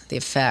multiplies the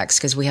effects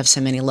because we have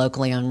so many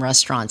locally owned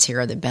restaurants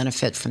here that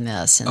benefit from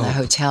this, and the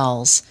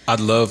hotels. I'd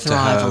love to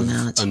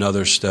have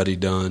another study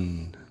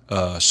done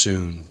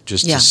soon,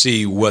 just to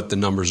see what the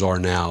numbers are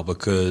now,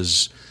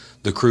 because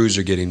the crews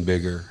are getting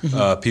bigger.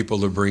 Mm-hmm.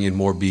 People are bringing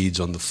more beads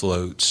on the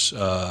floats.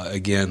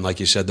 Again, like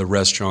you said, the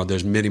restaurant,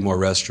 there's many more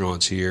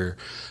restaurants here.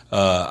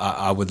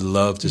 I would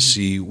love to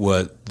see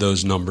what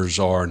those numbers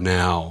are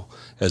now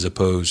as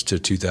opposed to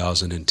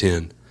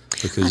 2010,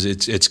 because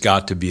it's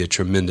got to be a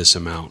tremendous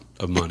amount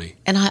of money.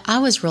 And I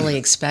was really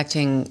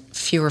expecting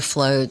fewer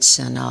floats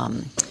and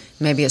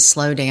maybe a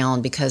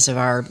slowdown because of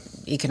our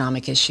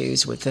economic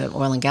issues with the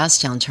oil and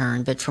gas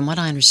downturn. But from what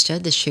I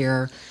understood this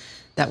year,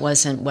 that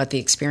wasn't what the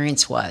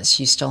experience was.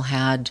 You still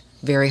had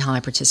very high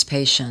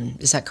participation.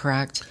 Is that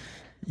correct?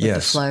 Yes.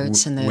 The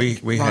floats and the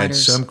we had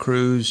some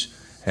crews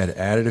had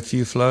added a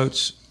few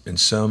floats and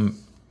some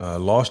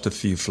lost a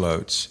few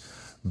floats,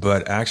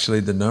 but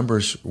actually the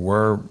numbers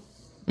were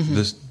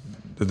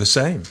the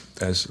same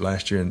as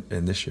last year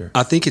and this year.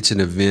 I think it's an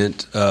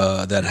event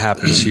that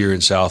happens here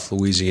in South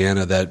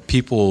Louisiana that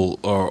people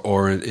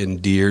are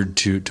endeared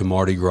to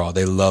Mardi Gras.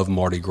 They love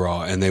Mardi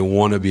Gras, and they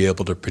want to be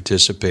able to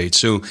participate.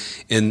 So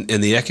in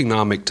the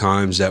economic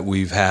times that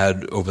we've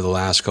had over the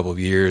last couple of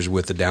years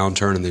with the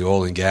downturn in the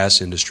oil and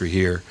gas industry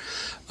here,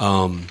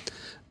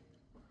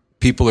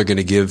 people are going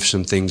to give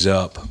some things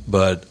up,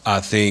 but I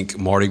think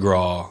Mardi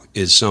Gras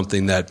is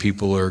something that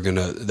people are going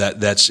to,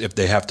 that's if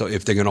they're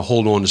going to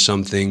hold on to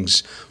some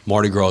things,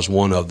 Mardi Gras is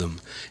one of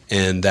them.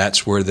 And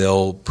that's where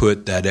they'll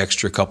put that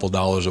extra couple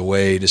dollars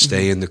away to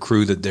stay in the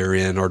crew that they're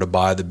in, or to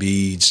buy the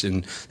beads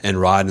and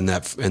ride in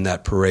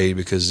that parade,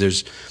 because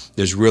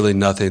there's really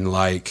nothing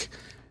like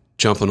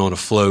jumping on a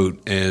float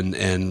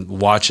and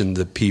watching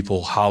the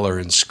people holler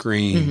and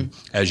scream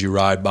as you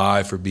ride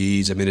by for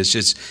beads. I mean,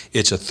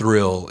 it's a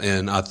thrill,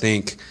 and I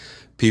think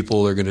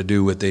people are going to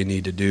do what they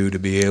need to do to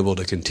be able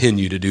to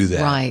continue to do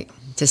that. Right,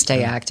 to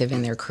stay active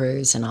in their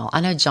crews and all.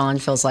 I know John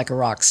feels like a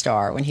rock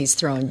star when he's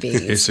throwing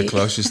beads. It's the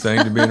closest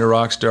thing to being a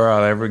rock star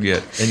I'll ever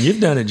get. And you've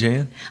done it,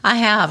 Jan. I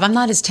have. I'm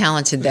not as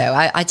talented, though.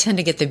 I tend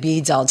to get the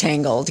beads all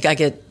tangled.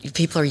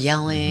 People are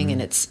yelling,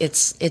 and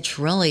it's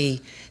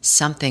really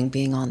something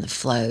being on the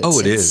floats. Oh,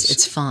 it is.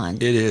 It's fun.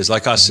 It is.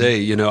 Like I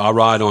say, I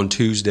ride on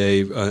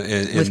Tuesday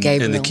with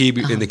Gabriel.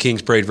 in the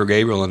King's Parade for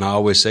Gabriel, and I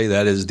always say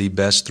that is the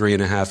best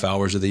 3.5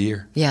 hours of the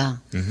year. Yeah.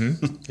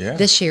 Mm-hmm. Yeah.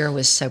 This year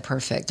was so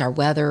perfect. Our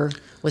weather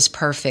was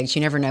perfect.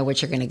 You never know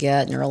what you're going to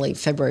get in early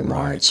February,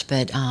 March,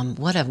 but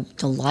what a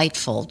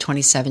delightful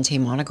 2017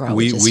 Mardi Gras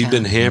we've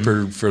been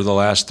hampered for the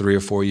last 3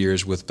 or 4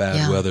 years with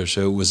bad weather,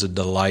 so it was a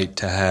delight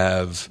to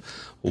have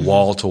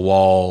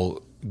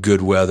wall-to-wall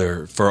good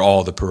weather for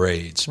all the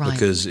parades. Right.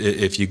 Because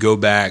if you go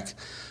back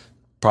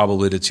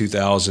probably to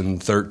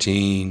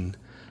 2013,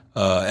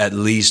 at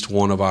least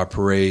one of our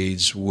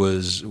parades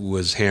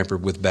was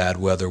hampered with bad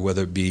weather,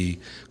 whether it be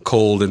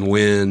cold and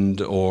wind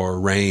or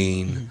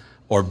rain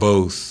or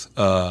both.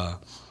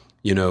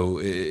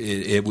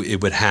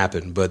 It would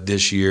happen. But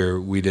this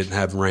year we didn't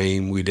have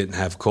rain, we didn't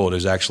have cold. It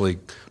was actually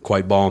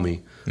quite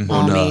balmy.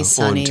 Balmy,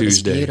 sunny, on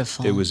Tuesday. It was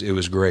beautiful. It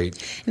was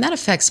great. And that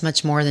affects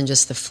much more than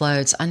just the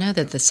floats. I know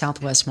that the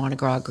Southwest Mardi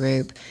Gras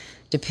group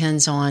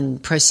depends on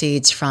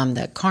proceeds from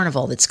the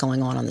carnival that's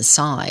going on the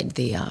side,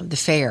 the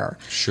fair.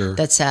 Sure.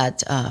 That's at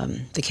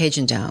the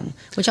Cajun Dome.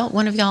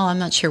 One of y'all, I'm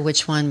not sure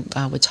which one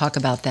would talk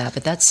about that,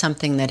 but that's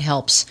something that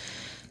helps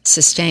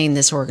sustain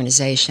this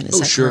organization. Is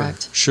that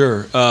correct?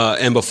 Sure.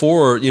 And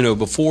before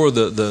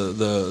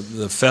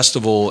the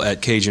festival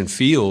at Cajun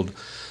Field,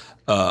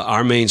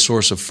 our main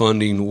source of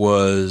funding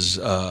was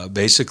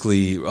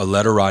basically a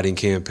letter writing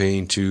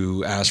campaign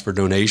to ask for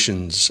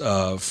donations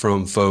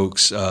from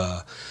folks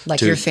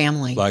like your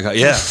family, like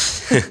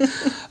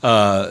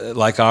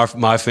like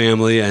my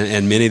family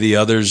and many of the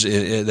others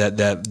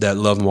that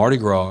love Mardi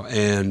Gras.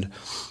 And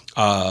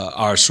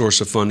our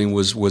source of funding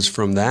was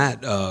from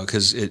that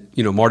because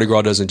Mardi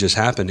Gras doesn't just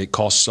happen; it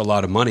costs a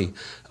lot of money.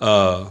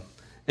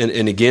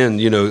 And again,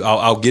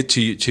 I'll get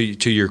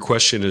to your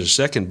question in a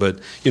second, but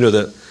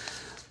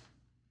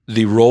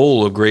the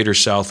role of Greater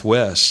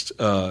Southwest,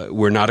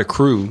 we're not a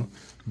crew,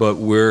 but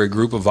we're a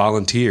group of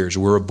volunteers.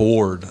 We're a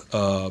board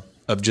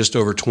of just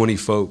over 20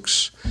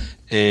 folks,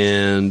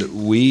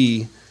 and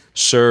we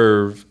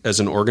serve as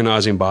an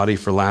organizing body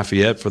for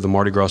Lafayette for the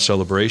Mardi Gras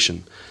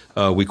celebration.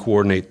 We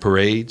coordinate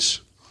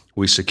parades.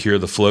 We secure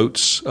the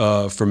floats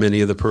for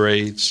many of the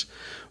parades.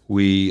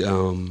 We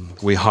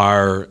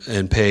hire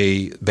and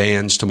pay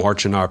bands to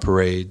march in our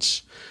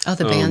parades. Oh,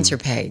 the bands are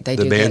paid.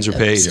 The bands are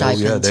paid. Oh,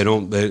 yeah, they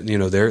don't.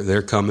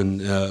 They're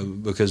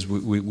coming because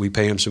we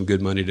pay them some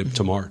good money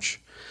to march,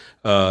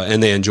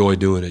 and they enjoy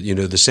doing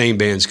it. The same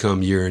bands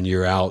come year in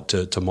year out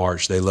to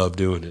march. They love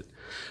doing it.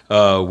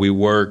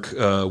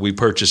 We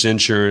purchase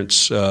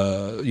insurance,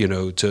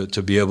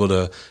 to be able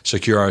to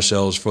secure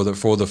ourselves for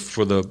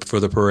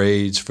the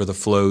parades, for the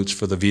floats,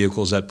 for the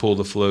vehicles that pull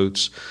the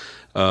floats.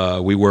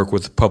 We work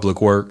with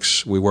Public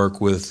Works. We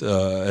work with,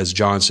 as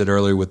John said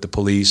earlier, with the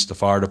police, the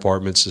fire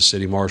departments, the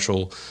city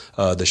marshal,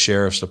 the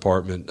sheriff's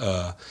department.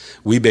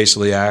 We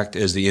basically act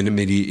as the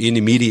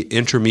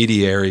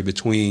intermediary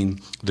between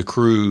the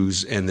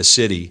crews and the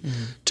city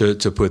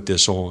to put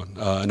this on.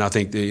 And I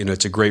think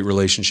it's a great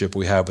relationship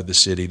we have with the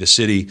city. The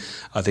city,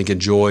 I think,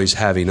 enjoys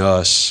having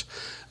us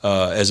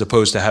as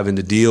opposed to having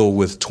to deal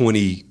with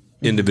 20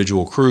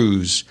 individual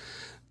crews.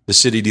 The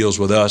city deals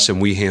with us,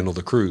 and we handle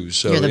the crews.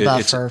 So you're the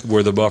buffer.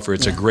 We're the buffer.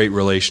 It's a great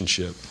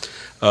relationship.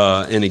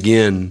 And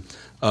again,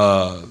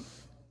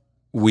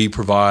 we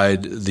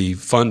provide the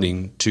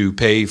funding to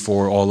pay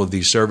for all of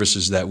these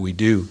services that we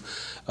do,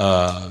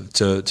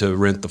 to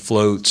rent the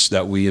floats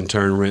that we in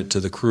turn rent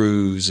to the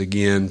crews,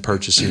 again,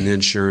 purchasing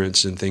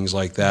insurance and things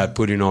like that,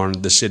 putting on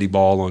the city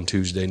ball on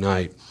Tuesday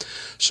night.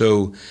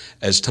 So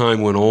as time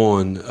went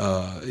on,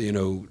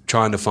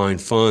 trying to find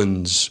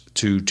funds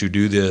to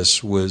do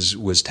this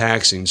was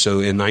taxing. So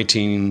in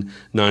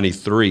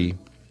 1993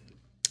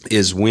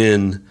 is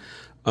when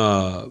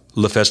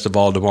Le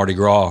Festival de Mardi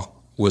Gras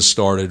was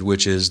started,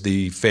 which is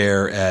the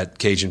fair at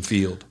Cajun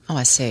Field. Oh,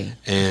 I see.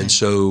 And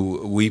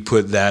so we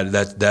put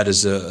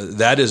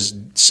that is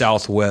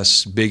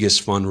Southwest's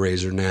biggest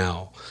fundraiser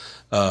now.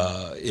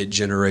 It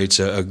generates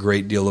a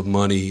great deal of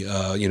money.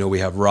 We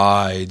have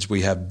rides,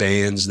 we have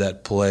bands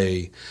that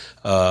play.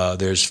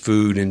 There's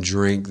food and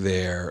drink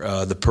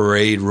there. The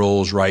parade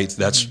rolls right.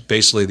 That's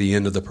basically the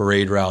end of the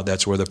parade route.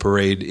 That's where the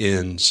parade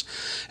ends.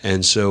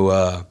 And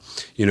so,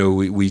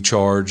 we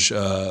charge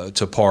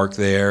to park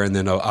there, and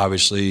then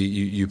obviously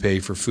you pay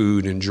for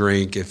food and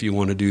drink if you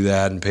want to do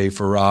that, and pay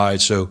for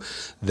rides. So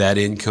that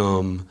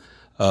income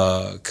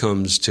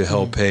comes to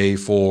help pay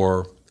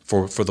for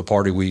the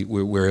party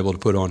we're able to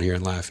put on here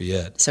in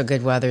Lafayette. So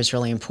good weather is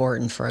really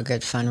important for a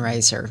good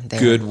fundraiser there.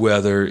 Good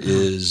weather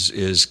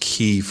is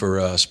key for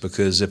us,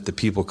 because if the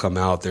people come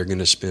out, they're going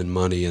to spend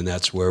money, and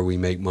that's where we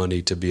make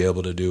money to be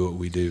able to do what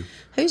we do.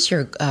 Who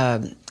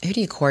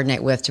do you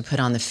coordinate with to put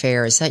on the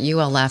fair? Is that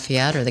UL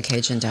Lafayette or the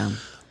Cajun Dome?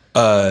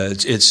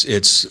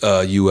 It's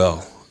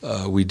UL.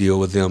 We deal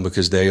with them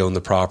because they own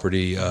the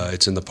property.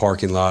 It's in the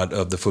parking lot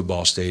of the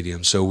football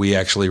stadium. So we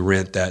actually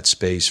rent that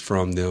space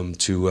from them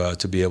to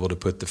be able to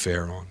put the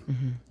fair on.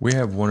 Mm-hmm. We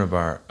have one of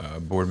our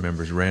board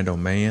members, Randall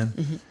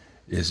Mann,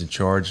 is in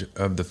charge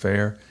of the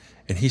fair,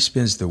 and he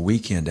spends the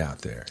weekend out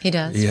there. He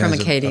does, he from has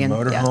Acadian. a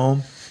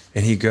motorhome,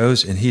 and he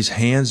goes and he's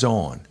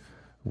hands-on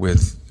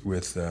with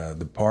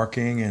the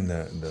parking and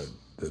the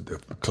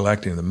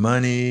collecting the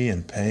money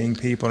and paying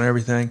people and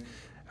everything.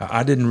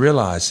 I didn't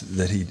realize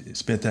that he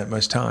spent that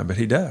much time, but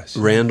he does.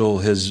 Randall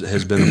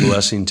has been a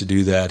blessing to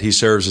do that. He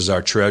serves as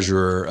our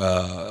treasurer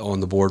on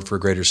the board for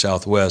Greater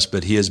Southwest,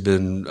 but he has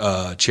been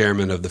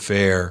chairman of the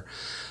fair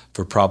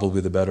for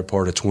probably the better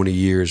part of 20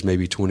 years,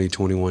 maybe 20,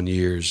 21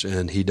 years,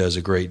 and he does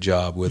a great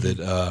job with it.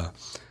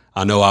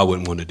 I know I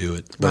wouldn't want to do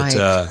it, but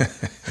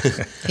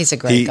he's a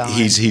great guy.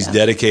 He's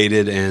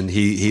dedicated, and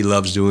he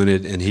loves doing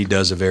it, and he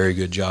does a very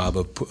good job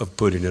of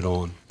putting it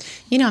on.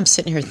 I'm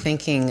sitting here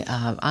thinking,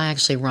 I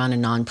actually run a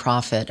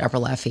nonprofit, Upper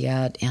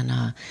Lafayette,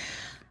 and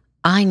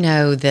I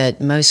know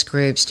that most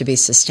groups, to be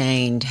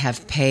sustained,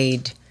 have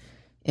paid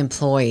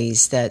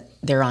employees that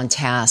they're on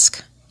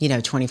task,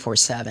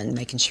 24/7,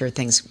 making sure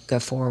things go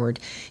forward.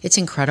 It's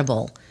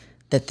incredible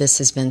that this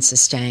has been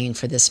sustained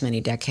for this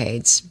many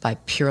decades by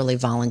purely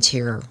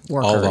volunteer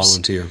workers. All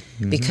volunteer.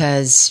 Mm-hmm.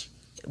 Because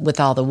with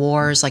all the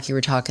wars, like you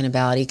were talking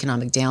about,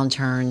 economic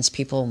downturns,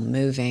 people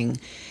moving,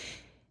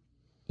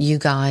 you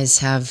guys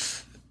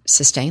have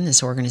sustained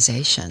this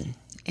organization,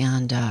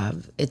 and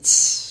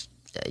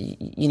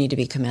you need to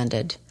be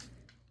commended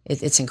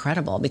it's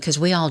incredible because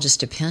we all just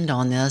depend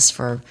on this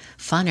for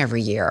fun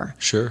every year.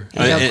 Sure.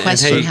 And don't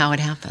question hey, how it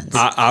happens.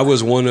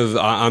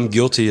 I'm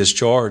guilty as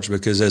charged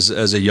because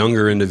as a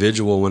younger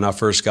individual, when I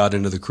first got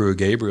into the crew of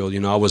Gabriel,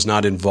 I was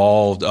not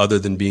involved other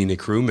than being a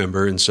crew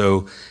member. And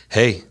so,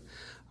 hey,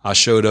 I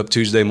showed up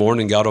Tuesday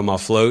morning, got on my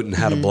float and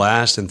had a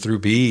blast and threw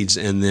beads.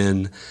 And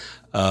then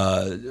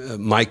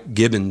Mike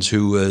Gibbons,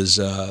 who was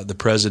the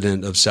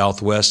president of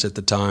Southwest at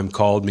the time,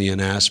 called me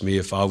and asked me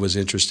if I was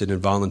interested in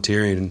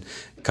volunteering. And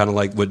kind of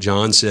like what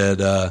John said,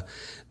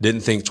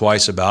 didn't think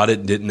twice about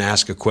it, didn't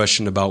ask a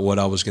question about what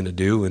I was going to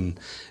do. And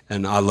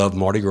I love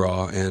Mardi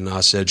Gras. And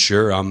I said,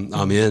 sure,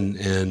 I'm in.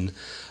 And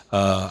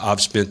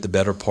I've spent the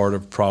better part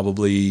of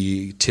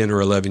probably 10 or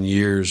 11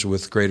 years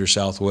with Greater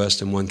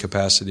Southwest in one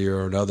capacity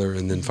or another,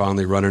 and then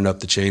finally running up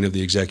the chain of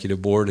the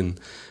executive board and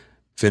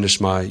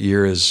finished my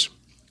year as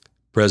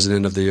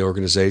president of the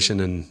organization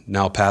and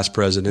now past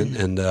president.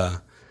 And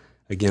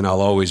again,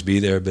 I'll always be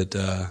there, but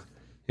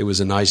it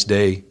was a nice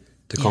day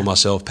to call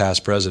myself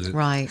past president.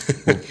 Right.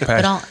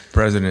 Past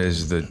president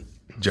is the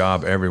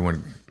job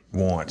everyone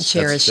wants.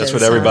 Cherishes. That's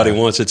what everybody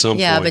wants at some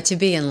point. Yeah, but to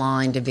be in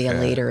line to be a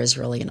leader is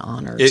really an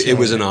honor. It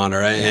was an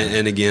honor.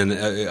 And again,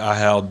 I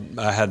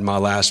had my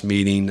last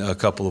meeting a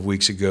couple of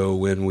weeks ago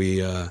when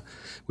we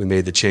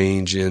made the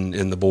change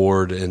in the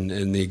board and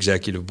in the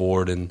executive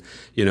board. And,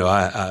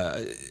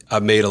 I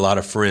made a lot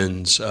of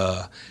friends,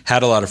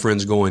 had a lot of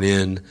friends going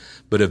in,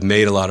 but have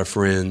made a lot of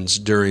friends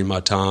during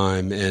my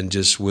time and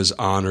just was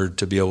honored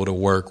to be able to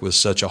work with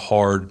such a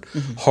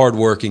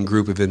hard-working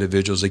group of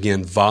individuals.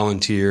 Again,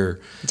 volunteer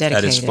dedicated.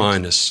 At its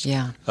finest.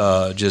 Yeah.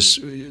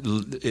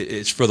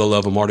 It's for the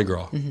love of Mardi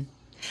Gras. Mm-hmm.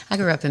 I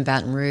grew up in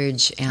Baton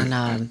Rouge,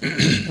 and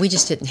we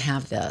just didn't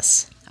have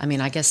this. I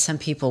mean, I guess some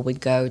people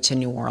would go to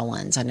New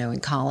Orleans. I know in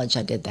college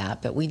I did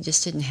that, but we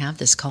just didn't have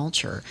this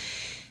culture.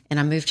 And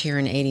I moved here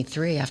in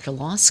 '83 after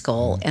law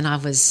school, and I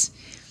was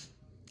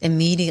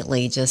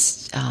immediately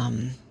just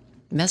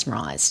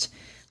mesmerized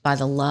by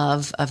the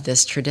love of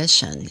this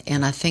tradition.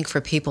 And I think for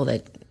people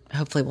that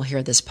hopefully will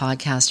hear this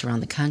podcast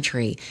around the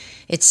country,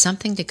 it's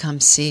something to come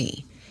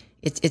see.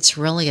 It's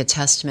really a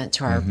testament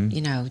to our,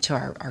 to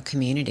our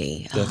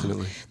community.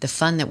 Definitely. The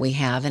fun that we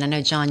have. And I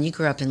know, John, you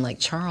grew up in Lake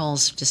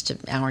Charles, just an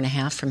hour and a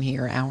half from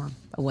here, hour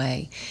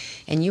away.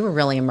 And you were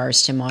really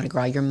immersed in Mardi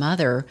Gras. Your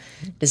mother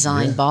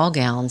designed ball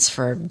gowns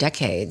for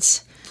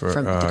decades. For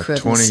the crew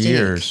of 20 Mystique.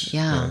 years,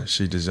 Yeah.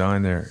 she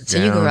designed their gowns.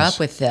 So you grew up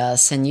with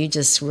this, and you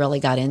just really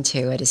got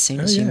into it as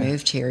soon as you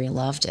moved here. You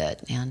loved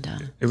it, and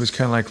it was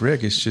kind of like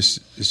Rick. It's just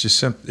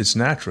it's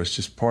natural. It's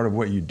just part of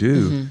what you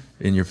do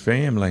in your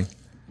family.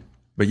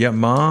 But yet,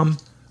 Mom,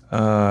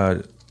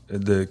 in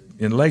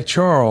Lake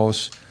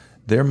Charles,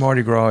 their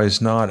Mardi Gras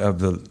is not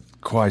of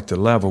quite the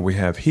level we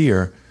have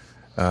here,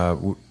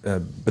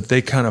 but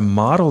they kind of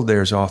modeled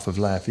theirs off of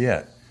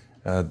Lafayette.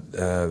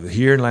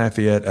 Here in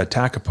Lafayette,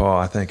 Attakapaw,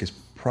 I think, is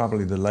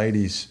probably the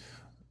ladies'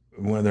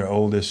 one of their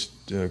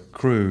oldest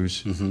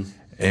crews.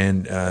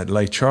 And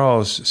Lake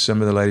Charles,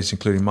 some of the ladies,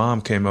 including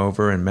Mom, came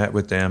over and met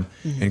with them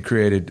and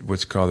created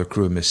what's called the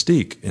Crew of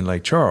Mystique in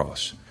Lake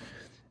Charles.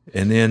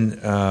 And then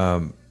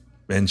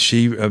and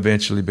she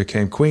eventually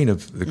became queen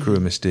of the Crew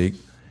of Mystique.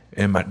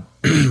 And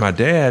my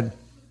dad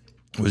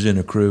was in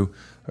a crew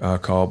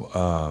called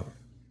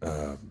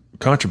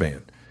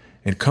Contraband.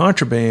 And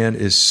Contraband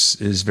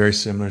is very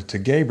similar to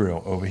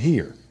Gabriel over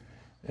here.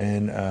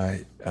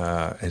 And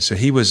so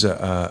he was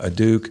a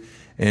duke,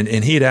 and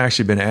he had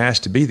actually been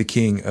asked to be the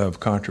king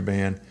of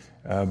Contraband,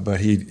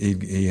 but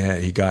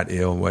he got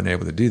ill and wasn't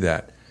able to do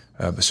that.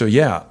 So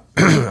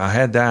I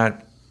had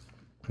that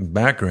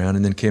background,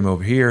 and then came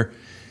over here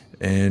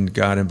and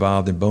got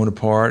involved in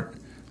Bonaparte.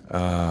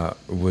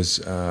 Was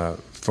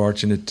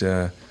fortunate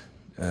to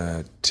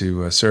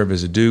serve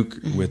as a duke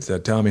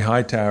with Tommy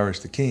Hightower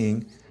as the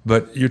king.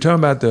 But you're talking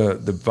about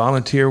the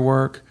volunteer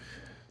work.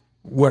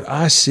 What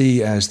I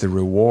see as the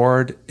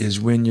reward is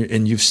when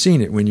you've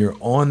seen it, when you're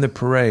on the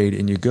parade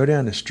and you go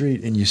down the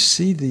street and you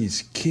see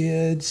these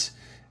kids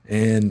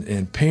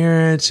and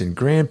parents and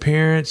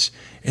grandparents,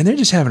 and they're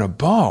just having a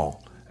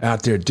ball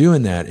out there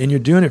doing that. And you're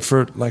doing it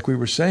for, like we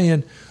were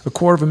saying,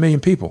 250,000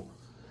 people.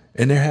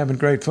 And they're having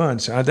great fun.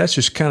 So that's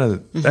just kind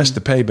of, that's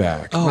the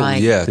payback. Oh,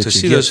 right. yeah. That To you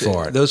see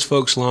get those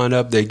folks line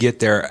up, they get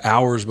there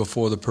hours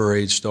before the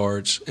parade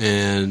starts.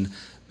 And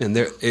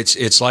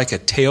it's like a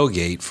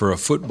tailgate for a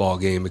football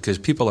game because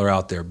people are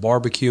out there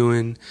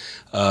barbecuing,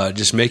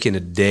 just making a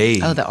day.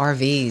 Oh, the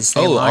RVs.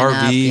 They line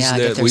up. RVs. Yeah,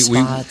 get their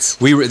spots.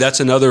 That's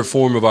another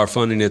form of our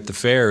funding at the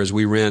fair is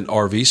we rent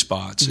RV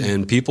spots.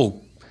 And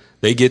people,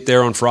 they get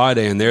there on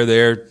Friday and they're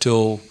there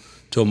till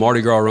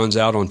Mardi Gras runs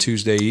out on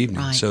Tuesday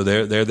evening. Right. So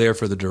they're there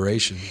for the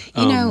duration.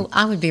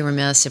 I would be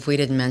remiss if we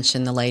didn't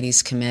mention the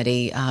ladies'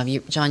 committee.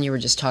 John, you were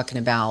just talking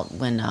about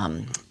when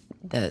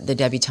the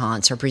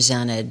debutantes are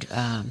presented.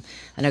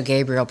 I know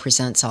Gabriel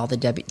presents all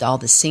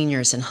the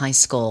seniors in high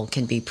school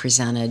can be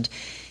presented,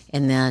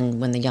 and then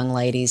when the young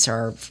ladies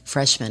are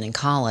freshmen in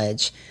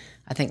college,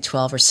 I think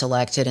 12 are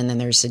selected, and then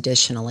there's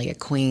additionally a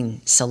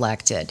queen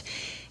selected.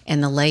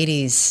 And the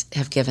ladies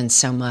have given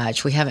so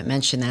much. We haven't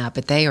mentioned that,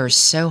 but they are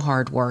so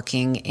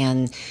hardworking,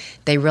 and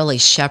they really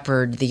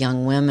shepherd the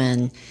young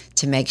women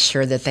to make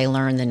sure that they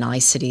learn the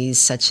niceties,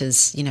 such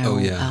as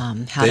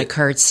how to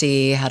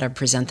curtsy, how to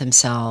present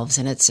themselves,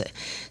 and it's a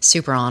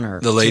super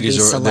honor. The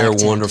ladies they're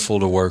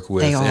wonderful to work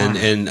with, they are.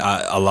 and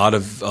a lot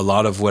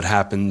of what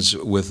happens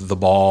with the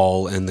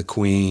ball and the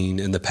queen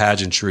and the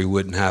pageantry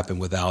wouldn't happen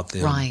without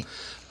them. Right.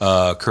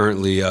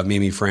 Currently,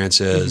 Mimi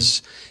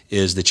Frances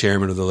is the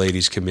chairman of the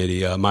ladies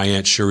committee. My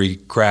aunt Cherie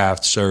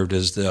Kraft served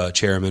as the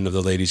chairman of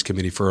the ladies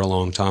committee for a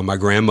long time. My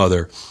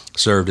grandmother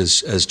served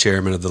as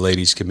chairman of the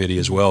ladies committee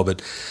as well.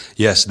 But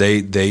yes,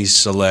 they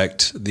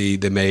select the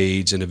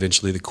maids and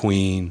eventually the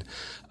queen.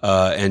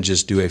 And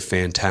just do a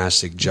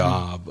fantastic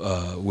job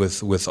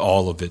with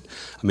all of it.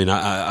 I mean,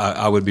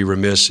 I would be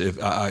remiss if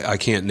I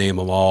can't name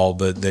them all,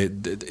 but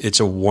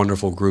it's a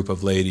wonderful group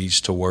of ladies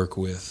to work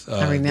with.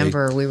 I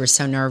remember we were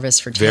so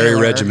nervous for Taylor.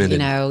 Very regimented.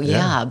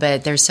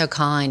 But they're so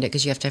kind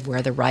because you have to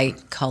wear the right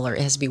color.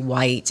 It has to be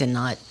white and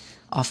not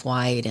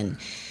off-white, and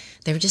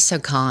they were just so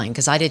kind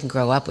because I didn't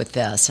grow up with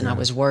this, and I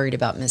was worried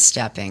about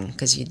misstepping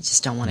because you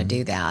just don't want to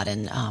do that.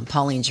 And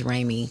Pauline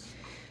Jeremy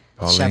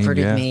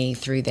shepherded me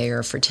through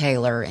there for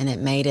Taylor, and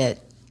it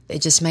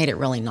just made it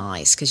really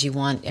nice because you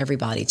want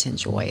everybody to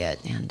enjoy it,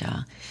 and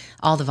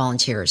all the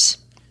volunteers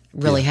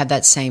really had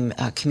that same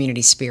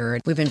community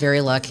spirit. We've been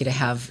very lucky to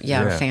have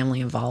our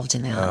family involved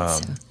in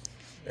that.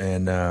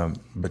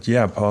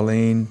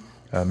 Pauline,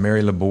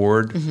 Mary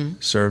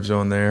Laborde serves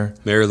on there.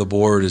 Mary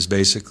Laborde is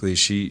basically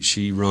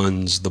she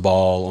runs the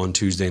ball on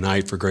Tuesday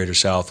night for Greater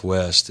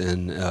Southwest,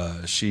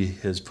 and she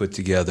has put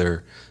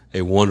together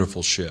a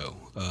wonderful show.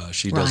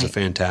 She does a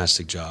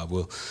fantastic job.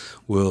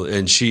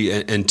 And she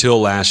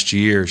until last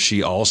year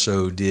she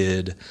also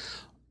did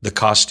the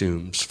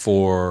costumes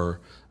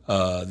for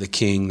the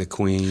king, the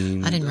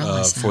queen. I didn't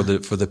realize for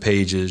the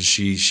pages.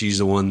 She's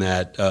the one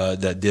that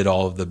did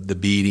all of the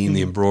beading,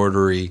 the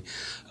embroidery,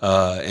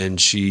 and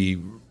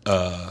she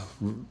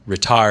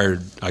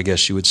retired, I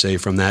guess you would say,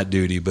 from that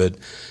duty, but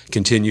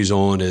continues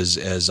on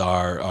as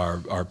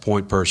our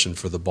point person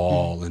for the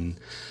ball, and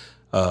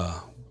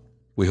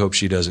we hope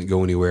she doesn't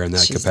go anywhere in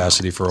that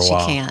capacity for a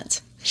while. She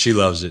can't. She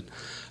loves it.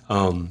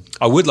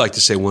 I would like to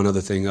say one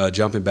other thing,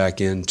 jumping back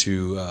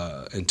into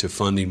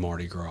funding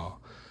Mardi Gras.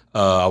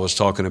 I was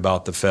talking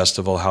about the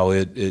festival, how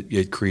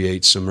it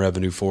creates some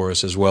revenue for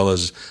us, as well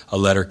as a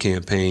letter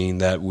campaign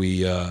that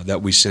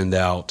we send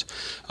out.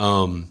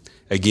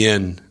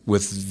 Again,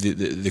 with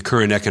the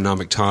current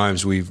economic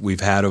times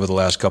we've had over the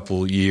last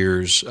couple of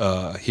years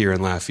here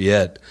in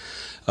Lafayette,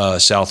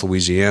 South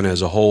Louisiana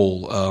as a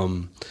whole.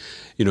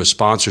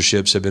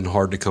 Sponsorships have been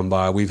hard to come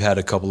by. We've had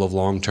a couple of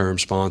long-term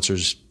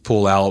sponsors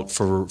pull out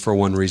for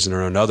one reason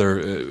or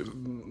another,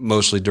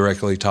 mostly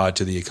directly tied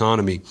to the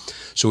economy.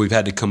 So we've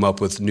had to come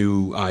up with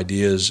new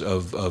ideas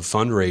of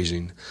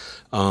fundraising.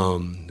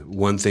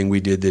 One thing we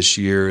did this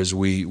year is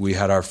we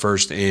had our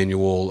first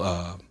annual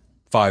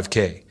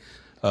 5K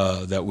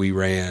that we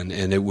ran,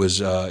 and it was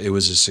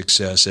a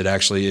success.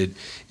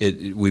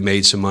 We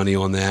made some money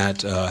on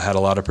that, had a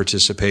lot of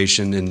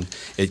participation, and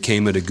it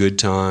came at a good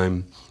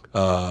time.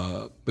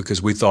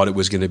 Because we thought it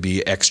was going to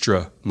be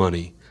extra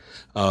money,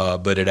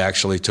 but it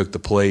actually took the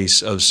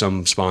place of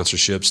some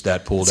sponsorships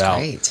that pulled out.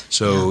 Great.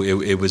 So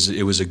it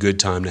was a good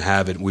time to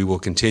have it. We will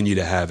continue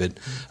to have it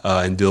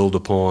and build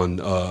upon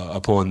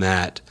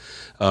that.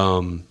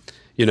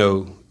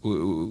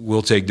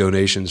 We'll take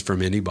donations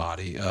from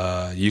anybody.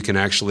 You can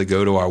actually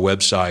go to our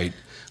website,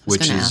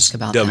 which is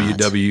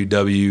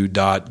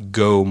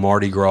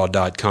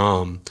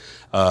www.gomardigras.com.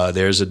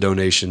 There's a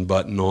donation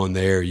button on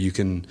there. You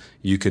can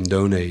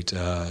donate.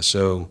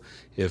 So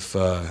if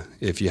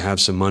you have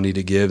some money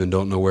to give and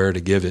don't know where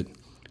to give it,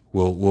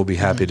 we'll be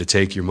happy to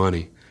take your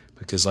money,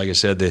 because, like I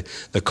said,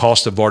 the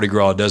cost of Mardi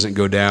Gras doesn't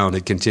go down;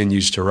 it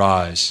continues to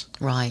rise.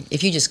 Right.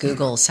 If you just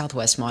Google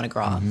Southwest Mardi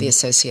Gras, the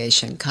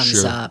association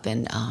comes up,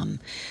 and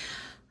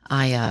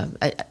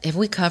have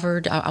we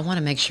covered? I want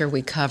to make sure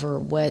we cover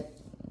what.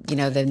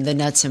 The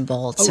nuts and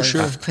bolts. Oh,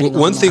 sure. Of putting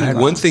One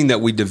thing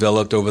that we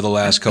developed over the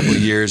last couple of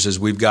years is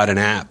we've got an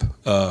app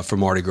for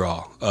Mardi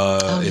Gras.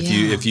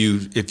 If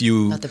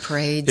you about the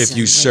parades, if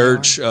you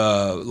search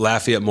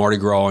Lafayette Mardi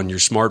Gras on your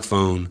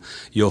smartphone,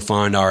 you'll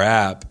find our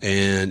app,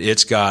 and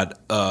it's got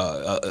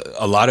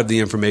a lot of the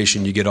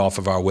information you get off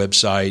of our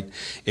website.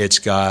 It's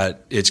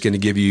going to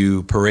give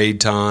you parade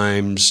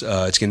times.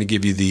 It's going to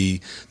give you the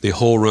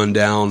whole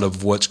rundown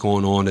of what's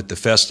going on at the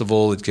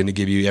festival. It's going to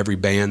give you every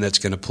band that's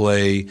going to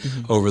play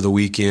over the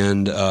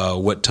weekend,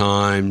 what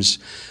times.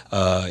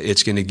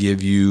 It's going to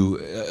give you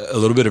a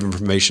little bit of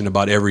information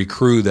about every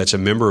crew that's a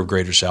member of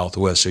Greater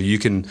Southwest. So you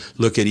can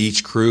look at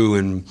each crew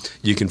and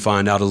you can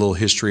find out a little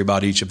history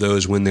about each of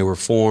those, when they were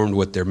formed,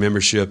 what their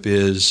membership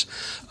is.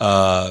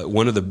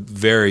 One of the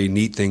very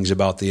neat things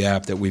about the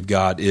app that we've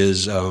got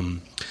is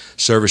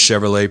Service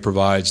Chevrolet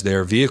provides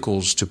their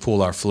vehicles to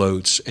pull our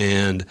floats,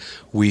 and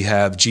we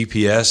have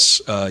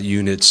GPS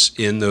units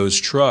in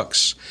those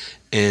trucks.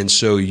 And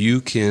so you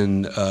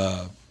can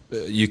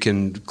you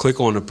can click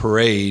on a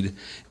parade,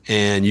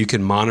 and you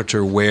can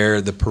monitor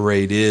where the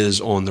parade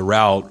is on the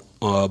route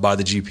by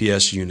the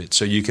GPS unit,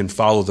 so you can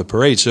follow the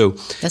parade. So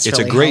That's it's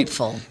really a great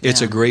helpful. it's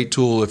Yeah. a great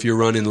tool if you're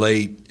running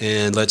late,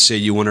 and let's say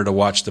you wanted to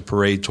watch the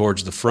parade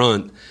towards the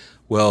front.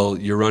 Well,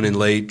 you're running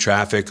late,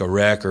 traffic, a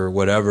wreck, or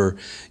whatever.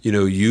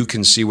 You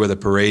can see where the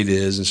parade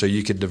is, and so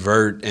you could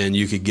divert, and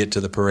you could get to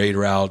the parade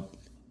route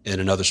in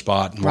another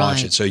spot and watch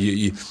Right. it. So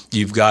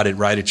you've got it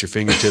right at your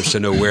fingertips to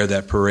know where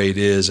that parade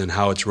is and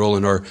how it's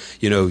rolling. Or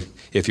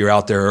if you're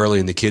out there early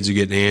and the kids are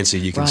getting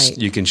antsy, Right.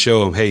 you can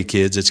show them, hey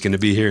kids, it's going to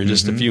be here in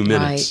just a few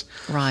minutes.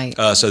 Right.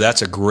 So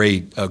that's a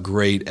great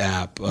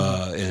app,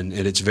 and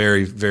it's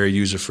very, very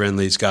user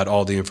friendly. It's got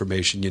all the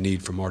information you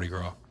need for Mardi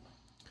Gras.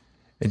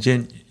 And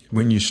Jen,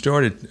 when you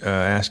started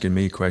asking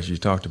me questions, you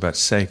talked about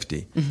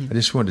safety. I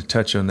just wanted to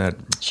touch on that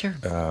Sure.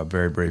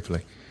 very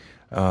briefly.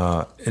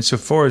 And so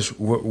far as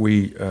what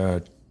we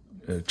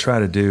try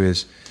to do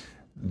is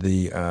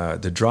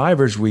the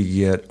drivers we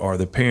get are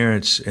the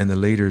parents and the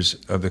leaders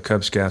of the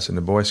Cub Scouts and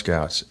the Boy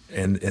Scouts,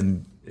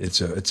 and it's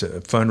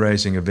a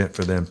fundraising event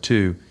for them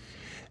too.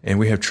 And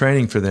we have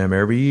training for them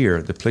every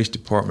year. The police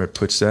department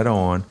puts that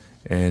on,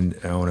 and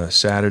on a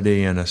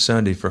Saturday and a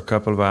Sunday for a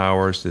couple of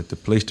hours that the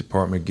police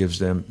department gives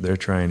them their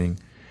training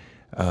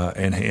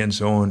and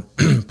hands-on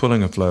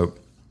pulling a float.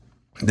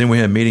 Then we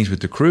have meetings with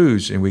the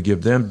crews, and we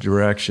give them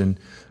direction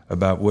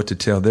about what to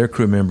tell their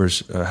crew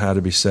members how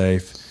to be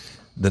safe.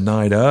 The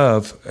night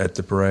of, at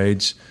the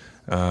parades,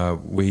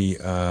 we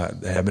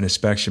have an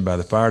inspection by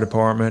the fire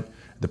department.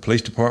 The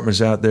police department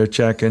is out there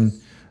checking.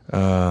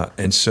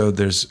 And so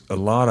there's a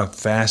lot of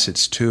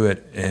facets to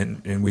it,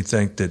 and we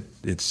think that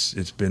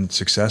it's been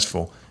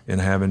successful in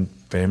having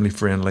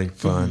family-friendly,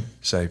 fun,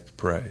 safe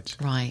parades.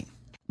 Right.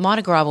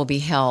 Mardi Gras will be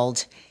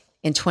held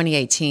in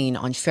 2018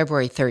 on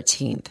February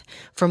 13th.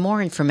 For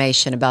more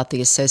information about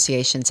the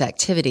association's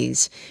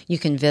activities, you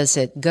can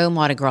visit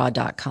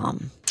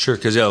gomardigras.com. Sure,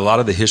 because a lot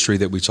of the history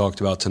that we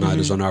talked about tonight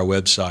is on our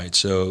website.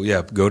 So,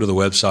 go to the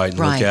website and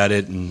Right. look at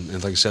it. And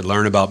like I said,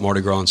 learn about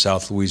Mardi Gras in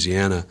South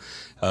Louisiana.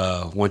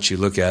 Once you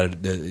look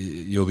at it,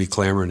 you'll be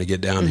clamoring to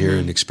get down here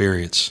and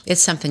experience.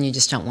 It's something you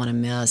just don't want to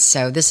miss.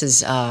 So this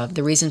is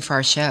the reason for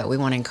our show. We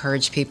want to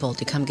encourage people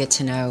to come get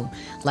to know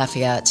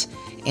Lafayette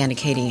and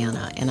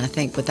Acadiana. And I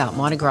think without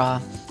Mardi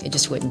Gras, it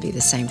just wouldn't be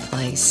the same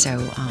place.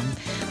 So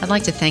I'd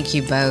like to thank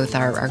you both.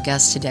 Our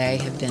guests today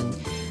have been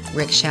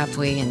Rick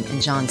Chapuis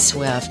and John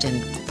Swift.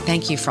 And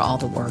thank you for all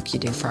the work you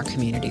do for our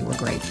community. We're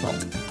grateful.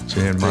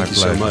 Jen, my Thank you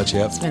so pleasure. much.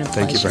 Yep. It's been a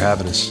Thank you pleasure. for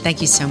having us.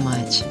 Thank you so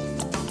much.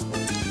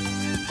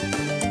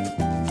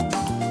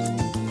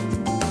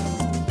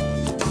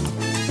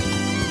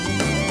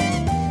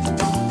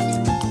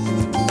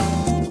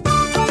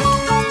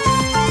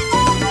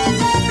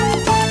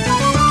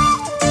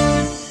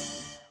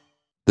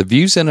 The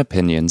views and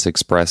opinions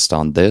expressed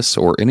on this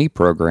or any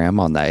program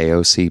on the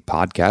AOC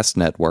Podcast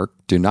Network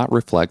do not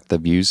reflect the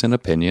views and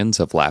opinions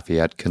of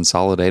Lafayette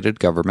Consolidated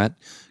Government,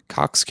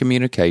 Cox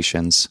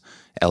Communications,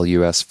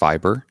 LUS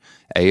Fiber,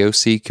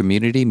 AOC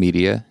Community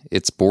Media,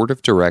 its board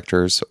of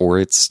directors, or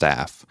its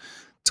staff.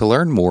 To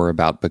learn more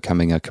about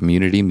becoming a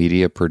community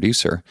media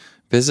producer,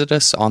 visit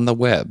us on the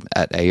web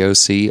at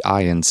aocinc.org.